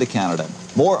Hawk into Canada.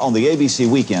 More on the ABC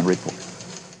Weekend Report.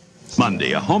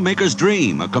 Monday, a homemaker's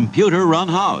dream, a computer-run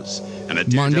house.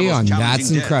 And Monday on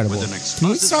That's Incredible. Can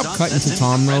we stop cutting to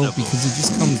Tom, though? Because he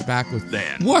just comes back with,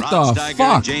 what the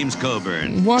fuck? James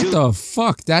Coburn. What the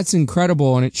fuck? That's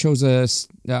Incredible. And it shows us,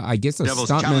 I guess, a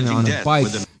stuntman on a bike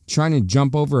trying to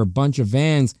jump over a bunch of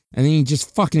vans, and then he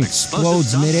just fucking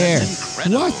explodes midair.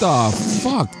 What the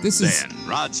fuck? This is...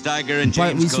 Rod Steiger and James but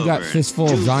at least we got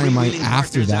Fistful of Dynamite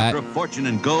after that. After a fortune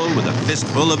and gold with a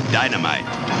fistful of dynamite.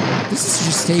 This is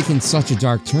just taking such a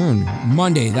dark turn.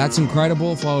 Monday, That's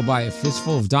Incredible, followed by A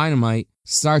Fistful of Dynamite,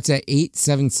 starts at 8,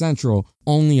 7 Central,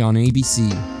 only on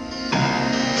ABC.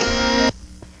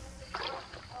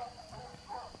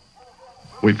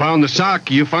 We found the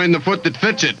sock. You find the foot that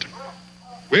fits it.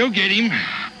 We'll get him.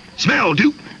 Smell,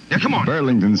 Duke. Now, come on.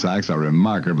 Burlington socks are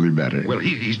remarkably better. Well,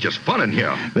 he's just fun in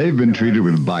here. They've been treated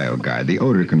with BioGuard, the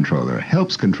odor controller.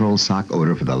 Helps control sock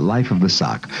odor for the life of the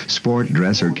sock. Sport,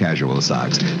 dress, or casual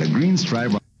socks. The green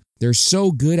stripe... They're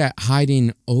so good at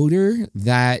hiding odor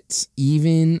that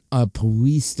even a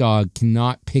police dog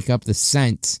cannot pick up the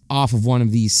scent off of one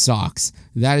of these socks.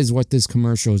 That is what this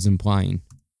commercial is implying.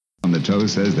 On the toe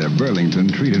says they're Burlington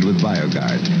treated with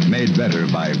BioGuard. Made better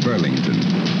by Burlington.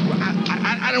 Well,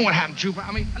 I don't know what happened to you, but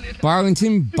I mean...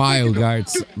 Burlington BioGuard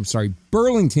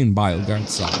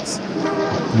socks.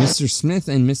 Mr. Smith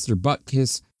and Mr.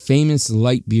 Butkus, famous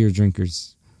light beer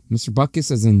drinkers. Mr. Butkus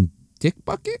as in Dick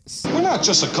Butkus? We're not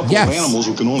just a couple of animals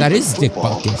who can only that play is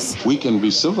football. Dick Butkus. We can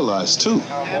be civilized, too.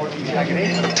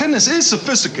 Tennis is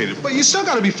sophisticated, but you still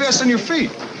got to be fast on your feet.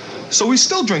 So we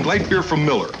still drink light beer from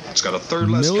Miller. It's got a third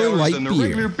less calories than the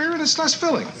regular beer, and it's less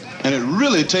filling. And it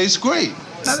really tastes great.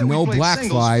 It's no black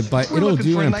fly, but it'll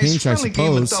do in a pinch, I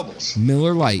suppose.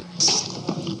 Miller Lite.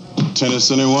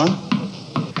 Tennis, anyone?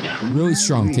 Really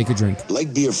strong. Take a drink.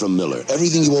 Light beer from Miller.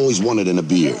 Everything you always wanted in a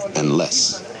beer, and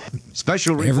less.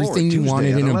 Special report Everything you Tuesday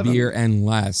wanted in a 11. beer and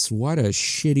less. What a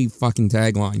shitty fucking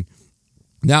tagline.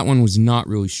 That one was not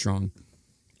really strong.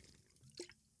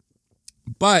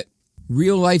 But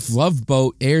Real Life Love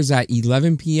Boat airs at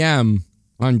 11 p.m.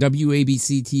 on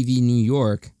WABC TV New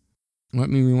York. Let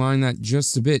me rewind that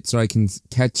just a bit so I can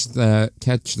catch that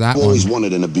one. Always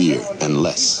wanted in a beer and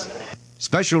less.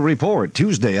 Special report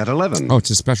Tuesday at 11. Oh, it's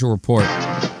a special report.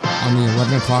 on the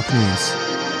 11 o'clock news.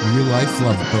 Real life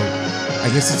love boat. I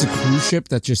guess it's a cruise ship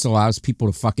that just allows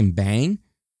people to fucking bang.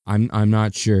 I'm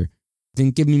not sure.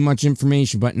 Didn't give me much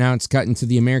information, but now it's cut into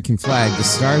the American flag, the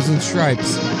stars and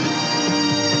stripes.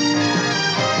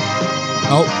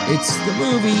 Oh, it's the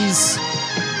movies.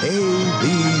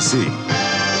 ABC.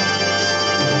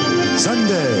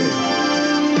 Sunday.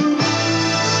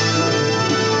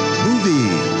 Movie.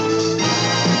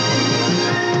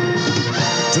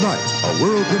 Tonight, a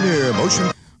world premiere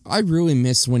motion. I really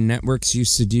miss when networks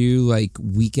used to do like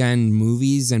weekend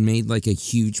movies and made like a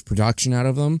huge production out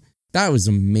of them. That was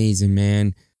amazing,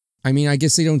 man. I mean, I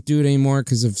guess they don't do it anymore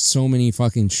because of so many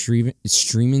fucking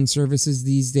streaming services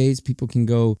these days. People can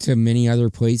go to many other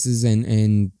places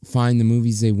and find the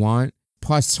movies they want.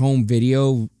 Plus, home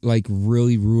video like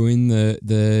really ruined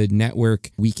the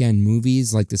network weekend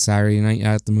movies, like the Saturday night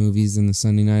at the movies and the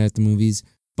Sunday night at the movies.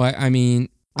 But I mean,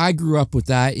 I grew up with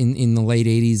that in the late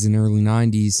 80s and early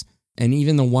 90s, and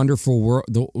even the wonderful world,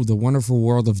 the wonderful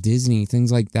world of Disney,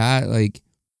 things like that. Like,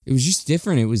 it was just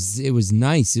different. It was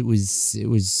nice. It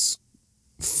was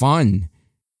fun.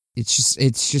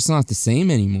 It's just not the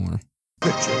same anymore.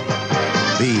 Picture.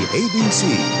 The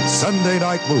ABC Sunday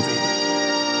Night Movie.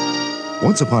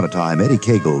 Once upon a time, Eddie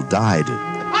Cagle died.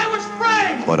 I was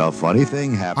framed! But a funny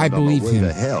thing happened. I believe on the way him.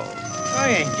 to hell. I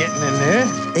ain't getting in there.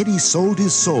 Eddie sold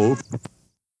his soul.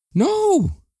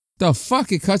 No! The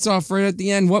fuck? It cuts off right at the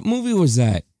end. What movie was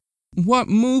that? What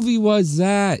movie was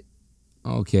that?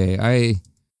 Okay,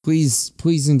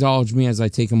 please indulge me as I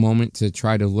take a moment to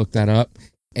try to look that up.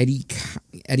 Eddie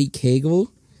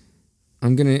Cagle.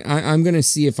 I'm gonna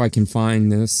see if I can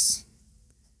find this.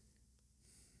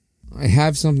 I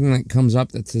have something that comes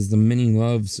up that says The Many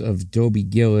Loves of Dobie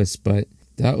Gillis, but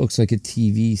that looks like a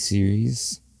TV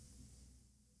series.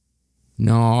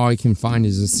 No, all I can find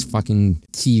is this fucking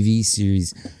TV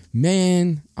series.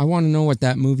 Man, I want to know what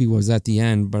that movie was at the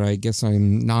end, but I guess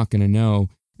I'm not going to know.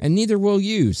 And neither will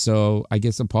you, so I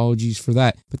guess apologies for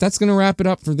that. But that's going to wrap it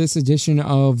up for this edition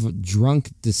of Drunk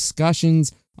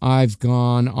Discussions. I've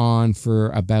gone on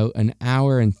for about an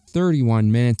hour and 31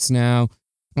 minutes now.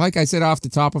 Like I said off the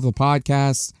top of the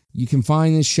podcast, you can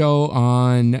find this show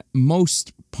on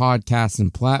most podcasts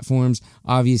and platforms.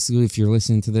 Obviously, if you're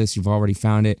listening to this, you've already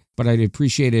found it, but I'd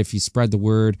appreciate it if you spread the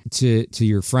word to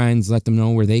your friends. Let them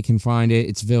know where they can find it.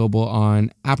 It's available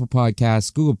on Apple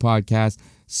Podcasts, Google Podcasts,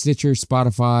 Stitcher,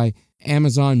 Spotify,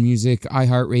 Amazon Music,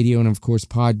 iHeartRadio, and of course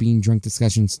Podbean,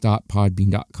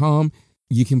 drunkdiscussions.podbean.com.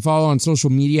 You can follow on social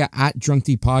media at Drunk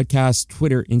Podcast,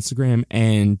 Twitter, Instagram,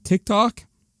 and TikTok.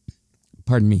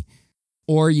 Pardon me.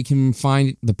 Or you can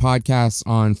find the podcast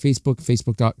on Facebook,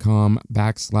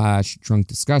 facebook.com/Drunk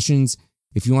Discussions.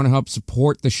 If you want to help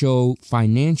support the show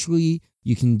financially,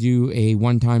 you can do a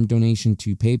one-time donation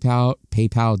to PayPal,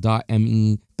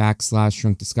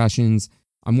 paypal.me/Drunk Discussions.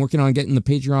 I'm working on getting the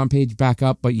Patreon page back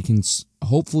up, but you can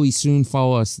hopefully soon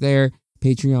follow us there,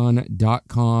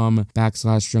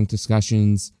 patreon.com/Drunk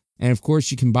Discussions. And of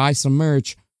course, you can buy some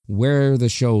merch, wear the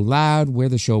show loud, wear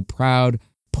the show proud,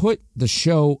 put the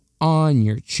show on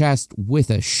your chest with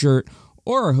a shirt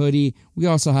or a hoodie. We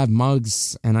also have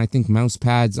mugs and I think mouse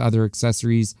pads, other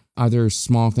accessories, other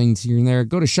small things here and there.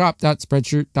 Go to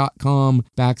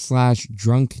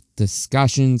shop.spreadshirt.com/Drunk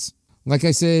Discussions. Like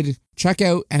I said, check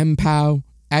out MPOW,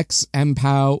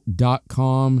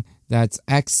 xmpow.com. That's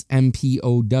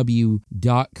xmpow.com.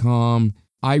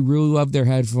 I really love their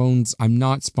headphones. I'm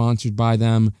not sponsored by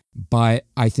them, but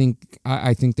I think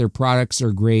their products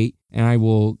are great, and I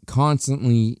will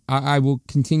continue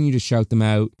to shout them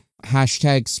out.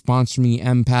 Hashtag sponsor me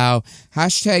MPOW.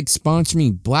 Hashtag sponsor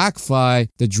me Blackfly,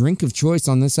 the drink of choice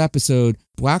on this episode.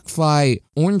 Blackfly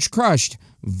Orange Crushed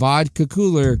Vodka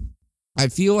Cooler. I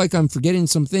feel like I'm forgetting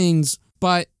some things,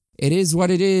 but it is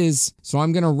what it is. So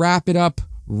I'm going to wrap it up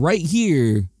right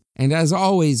here. And as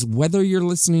always, whether you're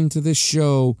listening to this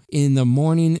show in the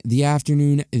morning, the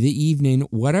afternoon, the evening,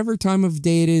 whatever time of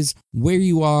day it is, where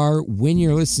you are, when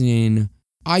you're listening,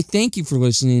 I thank you for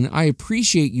listening. I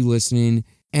appreciate you listening.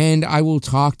 And I will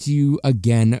talk to you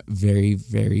again very,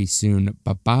 very soon.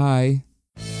 Bye-bye.